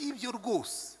 Ibyo ngibyo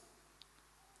rwose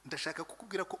ndashaka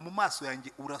kukubwira ko mu maso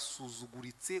yanjye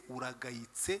urasuzuguritse,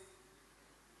 uragayitse.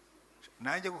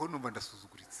 Nanjye kuko numva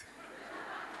ndasuzuguritse,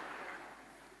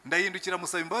 ndahindukira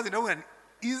musaba imbabazi, ndavuga nti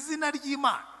izina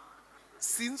ry'Imana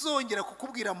sinzongera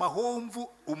kukubwira amahomvu,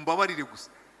 umbabarire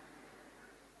gusa.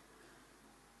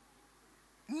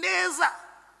 Neza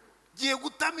giye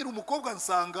gutamira umukobwa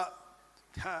nsanga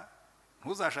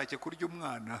ntuzashake kurya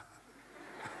umwana.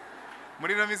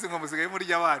 Muri no minsi ngo musigaye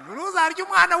murya abantu, ntuzarya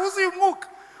umwana wuzuye umwuka.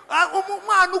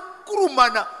 Umwana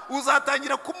ukurumana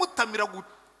uzatangira kumutamira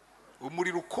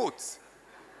umuriro ukotse.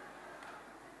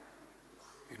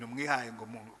 Ino mwihaye ngo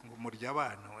murya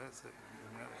abana wese.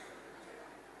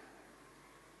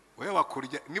 Wewe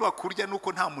wakurya, niba kurya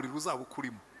nuko nta muriro uzaba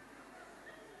ukurimo.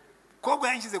 Kobwa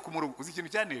yanshyize ku murongo, uzi ikintu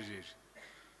cyanejeje?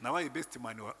 Nabaye best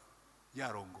man wa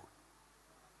yarongo.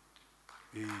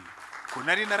 Ko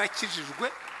nari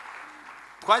narakijijwe,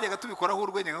 twajyaga tubikoraho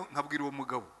urwenya nkabwira uwo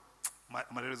mugabo.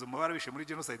 Amarerezo mabara bishe muri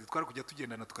genocide, twari kujya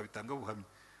tugendana tukabitanga ubuhamya.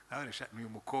 Nabanesha ni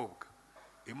umukobwa,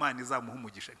 Imana izamuha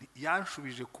umugisha.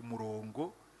 Yanshubije ku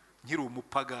murongo nkiri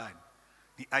umupagani.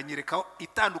 Anyereka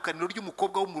itandukaniro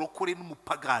ry'umukobwa w'umurokore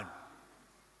n'umupagani.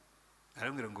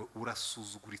 Arambwira ngo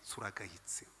urasuzuguritse,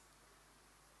 uragayitse.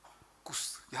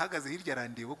 gusa yahagaze hirya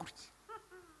arandeba gutya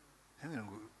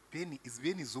ngo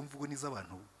bene izo mvugo ni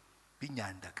z'abantu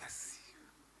b'inyandagazi.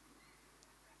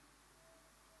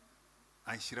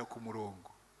 Anshyira ku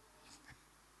murongo.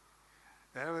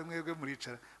 Yarawe mwebwe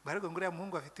muricara barego ngo uriya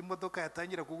muhungu afite imodoka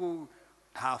yatangira kuko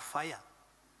nta faya.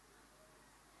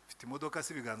 Afite imodoka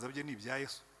si ibiganza bye ni ibya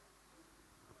Yesu.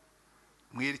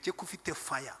 Mwereke ko ufite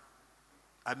faya,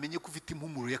 amenye ko ufite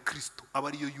impumuro ya Kristo, aba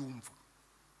ariyo yumva.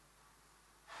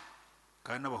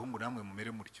 Kandi n'abahungu namwe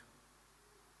mumere mutyo.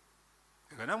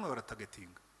 Ega namwe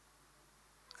baratagatinga.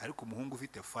 Ariko umuhungu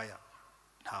ufite faya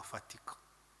ntafatika.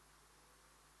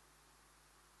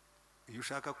 Iyo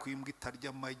ushaka kwimbwa itarya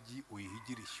amagi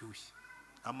uyihigira ishyushye.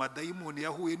 Amadayimoni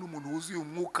yahuye n'umuntu wuzuye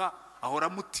umwuka ahora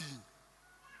amutinya.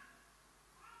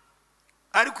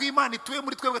 Ariko Imana ituye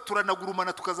muri twebwe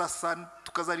turanagurumana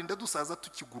tukazarinda dusaza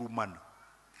tukigurumana.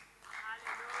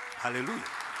 Haleluya.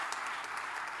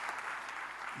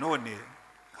 None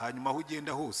hanyuma aho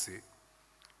ugenda hose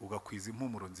ugakwiza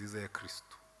impumuro nziza ya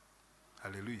Kristo.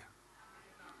 Haleluya.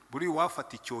 Buri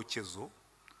wafata icyokezo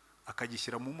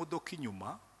akagishyira mu modoka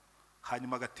inyuma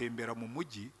hanyuma agatembera mu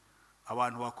mujyi,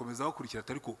 abantu bakomeza bakurikira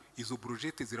ariko izo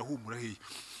brojete zirahumura hehe.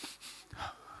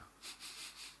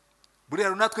 Buri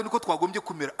rero natwe niko twagombye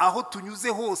kumera, aho tunyuze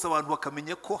hose abantu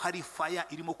bakamenya ko hari fire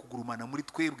irimo kugurumana muri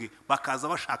twebwe, bakaza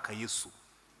bashaka Yesu.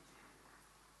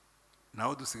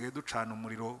 Naho dusigaye ducana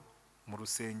umuriro mu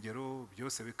rusengero,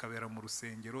 byose bikabera mu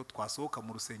rusengero, twasohoka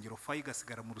mu rusengero fire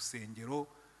igasigara mu rusengero.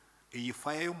 Iyi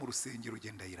fire yo mu rusengero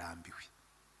genda irambiwe.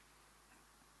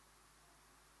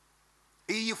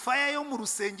 Iyi fire yo mu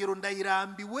rusengero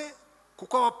ndayirambiwe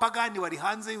kuko abapagani bari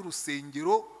hanze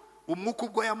y'urusengero. Umwuka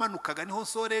ubwo yamanukaga niho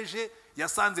soreje,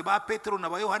 yasanze ba Petero na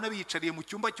ba Yohana biyicariye mu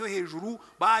cyumba cyo hejuru,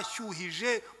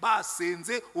 bashyuhije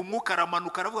basenze. Umwuka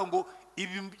aramanuka aravuga ngo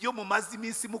ibi byo mu mazi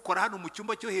iminsi mukora hano mu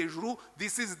cyumba cyo hejuru,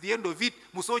 this is the end of it.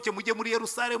 Musohoke mujye muri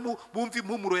Yerusalemu, bumve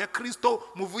impumuro ya Kristo,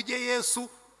 muvuge Yesu.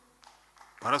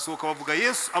 Barasohoka bavuga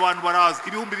Yesu, abantu baraza,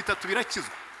 ibihumbi 3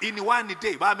 birakizwa in one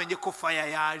day. Bamenye ko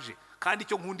fire yaje. Kandi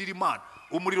icyo nkundira Imana,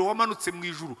 umuriro wamanutse mu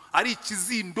ijuru ari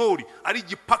ikizindori, ari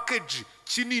igipackage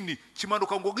kinini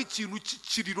kimanuka ngo nk'ikintu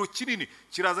cy'ikiriro kinini,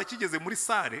 kiraza kigeze muri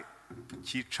sare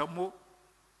kicamo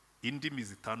indimi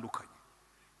zitandukanye.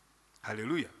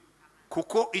 Haleluya.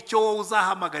 Kuko icyo wowe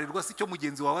uzahamagarirwa si cyo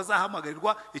mugenzi wawe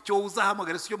azahamagarirwa, icyo wowe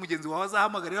uzahamagarira si cyo mugenzi wawe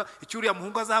azahamagarirwa, icyo uriya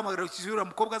muhungu azahamagarirwa, icyo uriya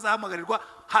mukobwa azahamagarirwa.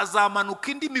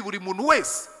 Hazamanuka indimi buri muntu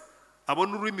wese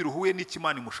abona ururimi ruhuye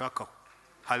n'ikimana imushakaho.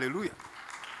 Haleluya.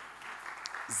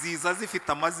 Ziza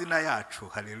zifite amazina yacu.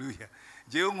 Haleluya.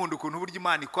 Ngewe nkunda ukuntu burya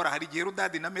Imana ikora. Hari igihe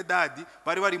Rudadi na Medadi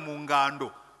bari mu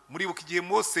ngando. Muribuka igihe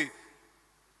Mose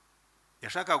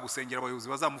yashakaga gusengera abayobozi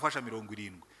bazamufasha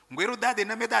 70. Ngo Rudadi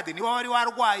na Medadi niba wari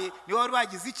warwaye, niba wari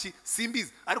bagize iki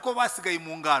simbizi, ariko basigaye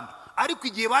mu ngando. Ariko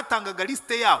igihe batangaga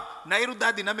liste yabo na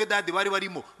Rudadi na Medadi bari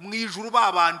barimo mu ijuru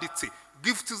babanditse.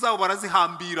 Gift zabo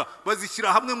barazihambira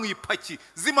bazishyira hamwe mu ipaki,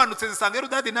 zimanutse zisanga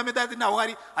Rudadi na Medadi naho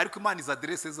hari, ariko Imana iza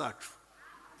adresse zacu.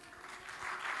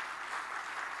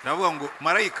 Navuga ngo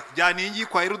marayika jyana ingi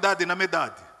kwa Rudadi na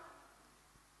Medadi.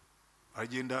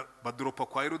 Agenda badropa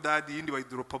kwa Rudadi, yindi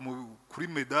bayidropa kuri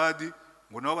Medadi,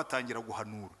 ngo nabo batangira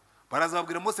guhanura.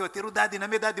 Barazabwira Mose bati Rudadi na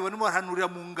Medadi barimo bahanurira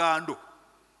mu ngando,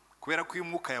 kubera ko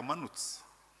umwuka yamanutse.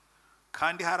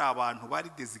 Kandi hari abantu bari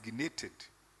designated,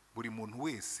 buri muntu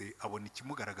wese abona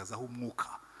ikimugaragazaho umwuka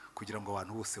kugira ngo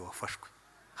abantu bose bafashwe.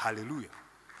 Haleluya.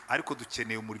 Ariko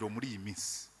dukeneye umuriro muri iyi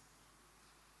minsi.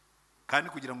 Kandi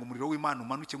kugira ngo umuriro w'Imana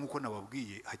umanuke nkuko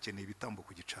nababwiye, hakeneye ibitambo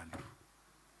ku gicaniro.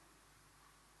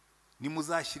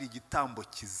 Nimuzashyira igitambo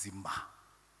kizima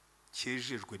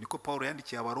cyejejwe, niko Paulo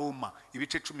yandikiye Abaroma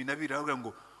ibice 12 aravuga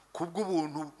ngo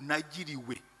kubw'ubuntu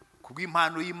nagiriwe,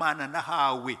 kubw'impano y'Imana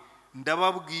nahawe,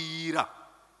 ndababwira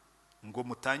ngo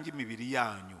mutange imibiri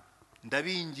yanyu,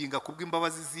 ndabinginga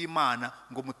kubw'imbabazi z'Imana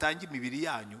ngo mutange imibiri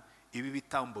yanyu ibi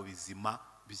bitambo bizima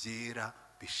byera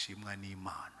bishimwa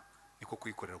n'Imana. Niko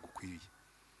kwikorera gukwiriye.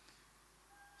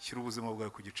 Shyira ubuzima bwawe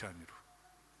ku gicaniro,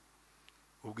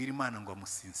 ubwira Imana ngo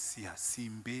amusinsiya,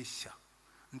 simbeshya,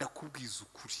 ndakubwiza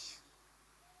ukuri.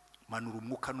 Manura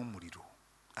umwuka n'umuriro,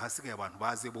 ahasigaye abantu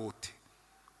baze bote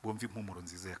bumva impumuro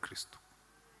nziza ya Kristo.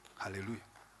 Haleluya.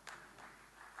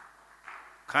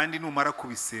 Kandi numara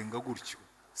kubisenga gutyo,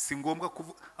 si ngombwa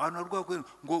abantu barwaye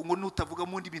ngo nutavuga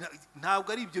mu ndimi,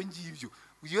 ntabwo ari ibyo ngibyo.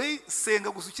 Iyo senga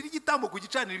gusukira igitambo ku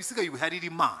gicaniro, ibisigaye biharira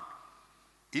Imana.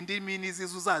 Indimi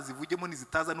nizizo uzazivugemo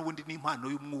nizitaza n'ubundi n'impano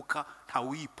y'umwuka ntawe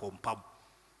uyipompamo,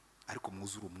 ariko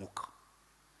mwuzura umwuka.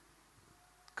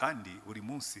 Kandi buri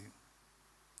munsi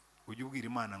ujye ubwira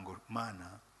Imana ngo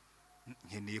Mana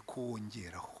nkeneye ko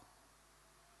wongeraho.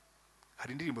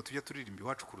 Hari indirimbo tujya turirimba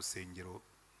iwacu ku rusengero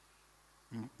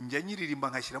njya nyiririmba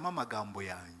nkashyiramo amagambo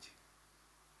yanjye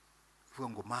uvuga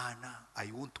ngo mana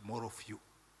I want more of you,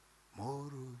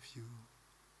 more of you,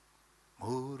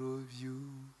 more of you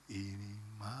in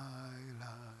my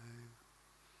life,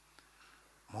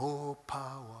 more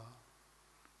power,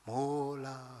 more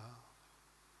love,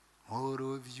 more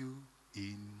of you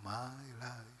in my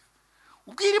life.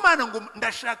 Ubwira Imana ngo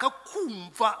ndashaka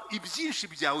kumva ibyinshi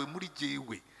byawe muri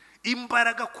jyewe,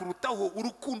 imbaraga kurutaho,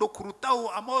 urukundo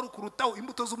kurutaho, amahoro kurutaho,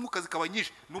 imbuto z'umwuka zikaba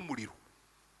nyinshi n'umuriro.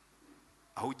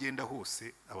 Aho ugenda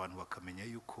hose abantu bakamenya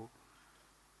yuko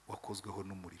wakozweho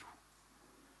n'umuriro.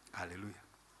 Haleluya.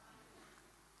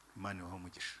 Imana ibahe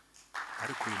umugisha.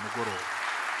 Ariko uyu mugoroba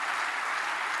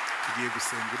tugiye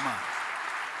gusenga Imana.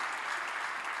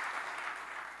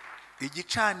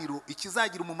 Igicaniro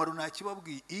ikizagira umumaro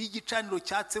ntakibabwiye. Iyo igicaniro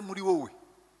cyatse muri wowe,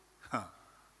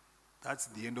 that's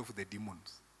the end of the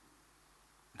demons.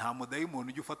 Nta mudayimoni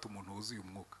ujya ufata umuntu wuzuye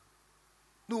umwuka.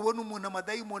 Nubona umuntu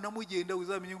amadayimoni amugenda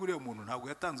uzamenye ngo uriya muntu ntabwo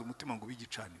yatanze umutima ngo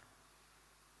bigicaniro.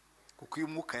 Kuko uyu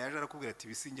mwuka yaje arakubwira ati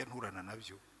bisinjya nturana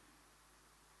nabyo,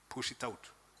 push it out.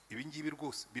 Ibi ngibi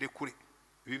rwose birekure,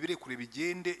 ibi birekure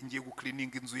bigende, ngiye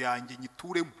guklininga inzu yanjye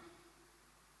nyituremo.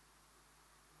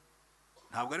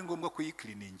 Ntabwo ari ngombwa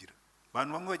kuyikliningira.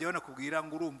 Abantu bamwe bajya banakubwira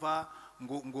ngo urumva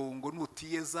ngo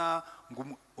nutiyeza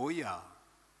ngo oya,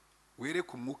 were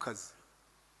ku mwukazi.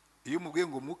 Iyo umubwiye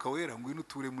ngo umwuka wera ngo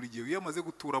inuture muri gihe, iyo amaze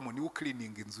guturamo niwe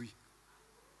uklininga inzu ye.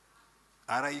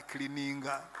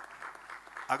 Arayiklininga,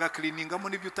 agakliningamo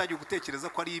n'ibyo utagiye gutekereza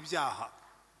ko ari ibyaha,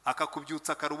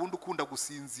 akakubyutsa kare ubundi ukunda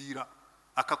gusinzira,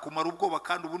 akakumara ubwoba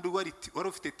kandi ubundi wari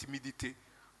ufite timidite,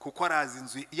 kuko arazi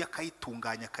inzu iyo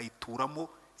akayitunganya akayituramo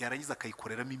yarangiza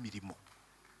akayikoreramo imirimo.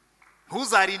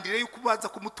 Ntuzarindire yuko ubanza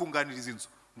kumutunganiriza inzu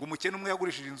ngo umukene umwe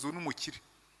yagurishije inzu n'umukire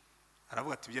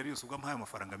aravuga ati byari yose ubwo ampaye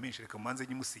amafaranga menshi reka manze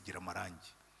nyimusigira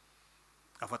amarangi.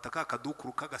 Afata ka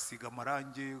kadukuru kagasiga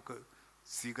amarangi,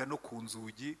 siga no ku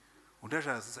nzugi, undi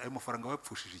ajaza ayo mafaranga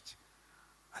wapfushije iki?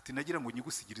 Ati nagira ngo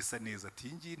nyigusigire isa neza.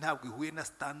 Ati ngi ntabwo ihuye na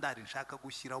standard nshaka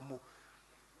gushyiramo.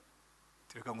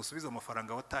 Reka ngusubize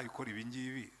amafaranga wataye ukora ibi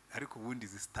ngibi, ariko ubundi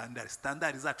izi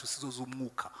standard zacu sizo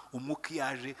z'umwuka. Umwuka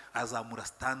yaje azamura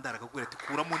standard akakubwira ati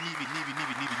kuramo nibi.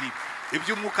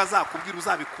 Ibyo umwuka azakubwira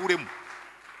uzabikuremo.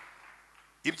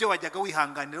 Ibyo wajyaga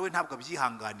wihanganira we ntabwo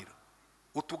abyihanganira.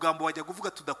 Utugambo wajya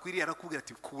kuvuga tudakwiriye arakubwira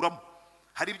ati kuramo.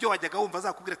 Hari ibyo wajyaga wumva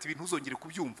azakubwira ati ibintu uzongere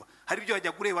kubyumva. Hari ibyo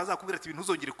wajya kureba azakubwira ati ibintu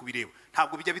uzongere kubireba.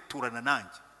 Ntabwo bijya biturana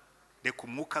nanjye. Reka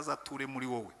umwuka azature muri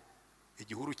wowe,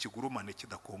 igihuru kigurumane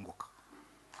kidakongoka.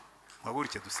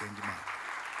 Mwaburike dusenga Imana.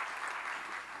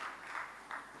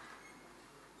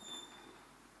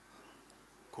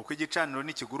 Kuko igicaniro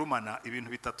nikigurumana ibintu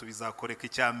bitatu bizakoreka.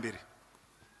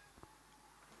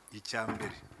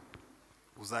 Icyambere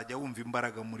uzajya wumva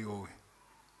imbaraga muri wowe,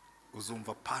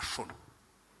 uzumva passion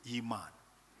y'Imana,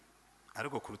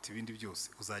 ariko kuruta ibindi byose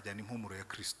uzajyana impumuro ya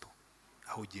Kristo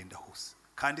aho ugenda hose.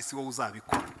 Kandi si wowe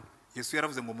uzabikora. Yesu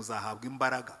yaravuze ngo muzahabwa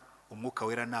imbaraga umwuka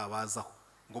wera nabazaho,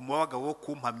 ngo mubabaga wo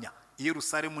kumpamya i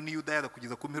Yerusalemu ni Yudaya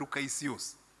kugeza ku mperuka y'isi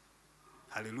yose.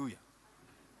 Haleluya.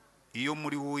 Iyo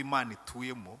muri wowe Imana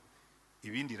ituyemo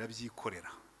ibindi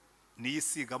irabyikorera. Niyo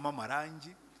isigamo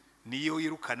amarangi, niyo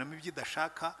yirukanamo ibyo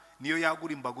idashaka, niyo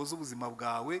yagura imbago z'ubuzima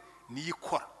bwawe, niyo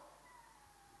ikora.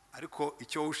 Ariko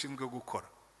icyo wowe ushinzwe gukora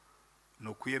ni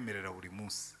ukuyemerera buri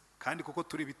munsi. Kandi kuko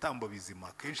turi ibitambo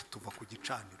bizima kenshi tuva ku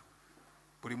gicaniro.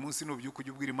 Buri munsi nubyuka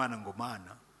ujya ubwira Imana ngo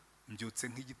Mana mbyutse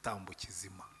nk'igitambo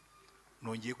kizima,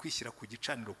 nongeye kwishyira ku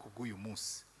gicaniro kubw'uyu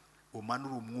munsi.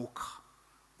 Umanura umwuka,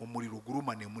 umuriro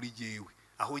ugurumane muri jyewe,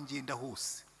 aho ngenda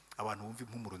hose abantu bumva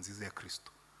impumuro nziza ya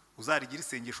Kristo. Uzarigira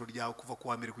isengesho ryawe kuva ku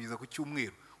wa mbere kugeza ku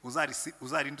cyumweru,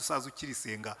 uzarinda usaza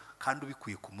ukirisenga kandi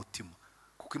ubikuye ku mutima,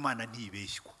 kuko Imana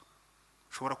ntibeshywa.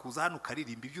 Ushobora kuza hano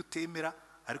ukaririmba ibyo utemera,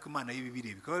 ariko Imana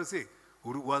y'ibibireba ikaba se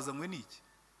wazanywe n'iki?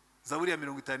 Zaburi ya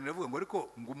 50 iravuga ngo ariko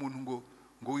ngo umuntu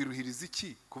ngo wiruhiriza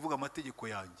iki kuvuga amategeko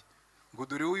yanjye, ngo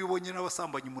dore wowe ubonye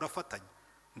n'abasambanyi murafatanya,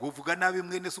 ngo uvuga nabi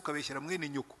mwene se ukabeshyera mwene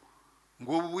nyoko,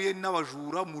 ngo ubuye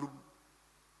n'abajura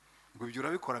ngo ibyo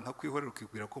urabikora nka kwihorera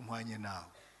ukibwira ko mpwanye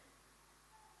nawe,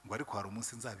 ngo ariko hari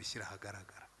umunsi nzabishyira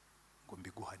ahagaragara ngo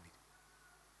mbiguhanire.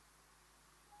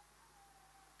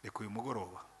 Reka uyu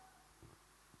mugoroba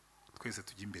twese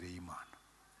tujye imbere y'Imana,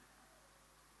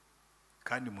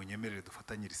 kandi munyemerere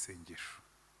dufatanyire isengesho.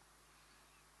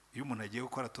 Iyo umuntu agiye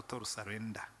gukora total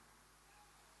surrender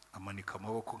amanika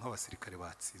amaboko nk'abasirikare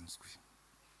batsinzwe.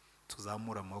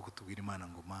 Tuzamura amaboko tubwire Imana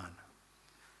ngo Mana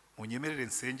munyemerere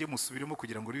nsenge musubiremo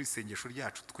kugira ngo uri isengesho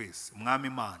ryacu twese. Mwami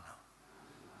Imana,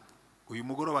 uyu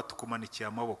mugoroba tukumanikiye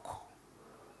amaboko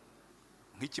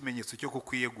nk'ikimenyetso cyo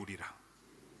kukwiyegurira.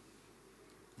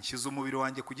 nshyize umubiri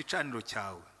wanjye ku gicaniro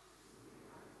cyawe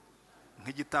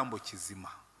nk'igitambo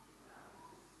kizima,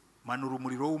 manura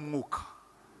umuriro w'umwuka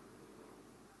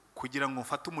kugira ngo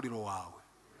mfate umuriro wawe,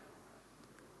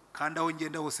 kandi aho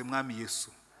ngenda hose mwami Yesu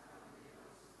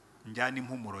njyana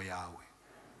impumuro yawe,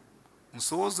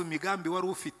 nsohoze imigambi wari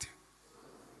ufite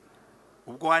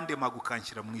ubwo wandemaga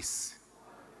ukanshyira mu isi.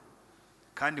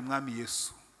 Kandi mwami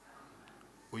Yesu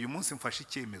uyu munsi mfashe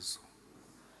icyemezo,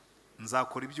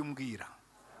 nzakora ibyo umbwira,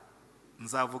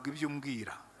 nzavuga ibyo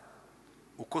umbwira,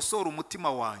 ukosora umutima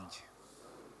wanjye,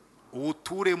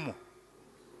 uwuturemo,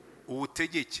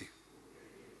 uwutegeke,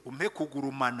 umpe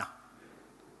kugurumana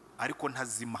ariko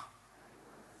ntazima,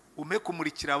 umpe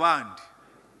kumurikira abandi,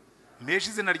 mpeshe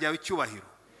izina ryawe icyubahiro,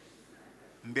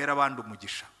 mbera abandi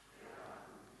umugisha.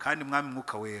 Kandi mwami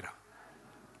Mwuka Wera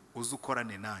uze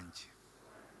ukorane nanjye,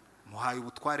 muhaye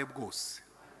ubutware bwose,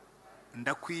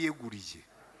 ndakwiyeguriye,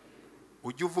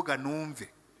 ujye uvuga numve,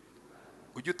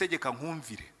 ujye utegeka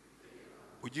nkumvire,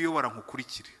 ujye uyobora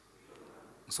nkukurikire,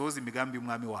 nsohoze imigambi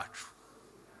y'umwami wacu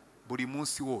buri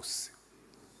munsi wose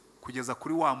kugeza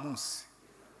kuri wa munsi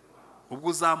ubwo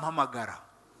uzampamagara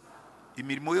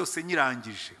imirimo yose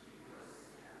nyirangije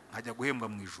nkajya guhembwa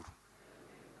mu ijuru.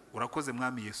 Urakoze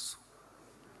mwami Yesu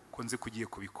ko nzi kugiye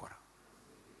kubikora,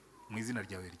 mu izina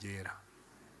ryawe ryera,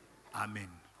 amen.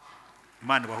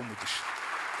 Imana ibahe umugisha.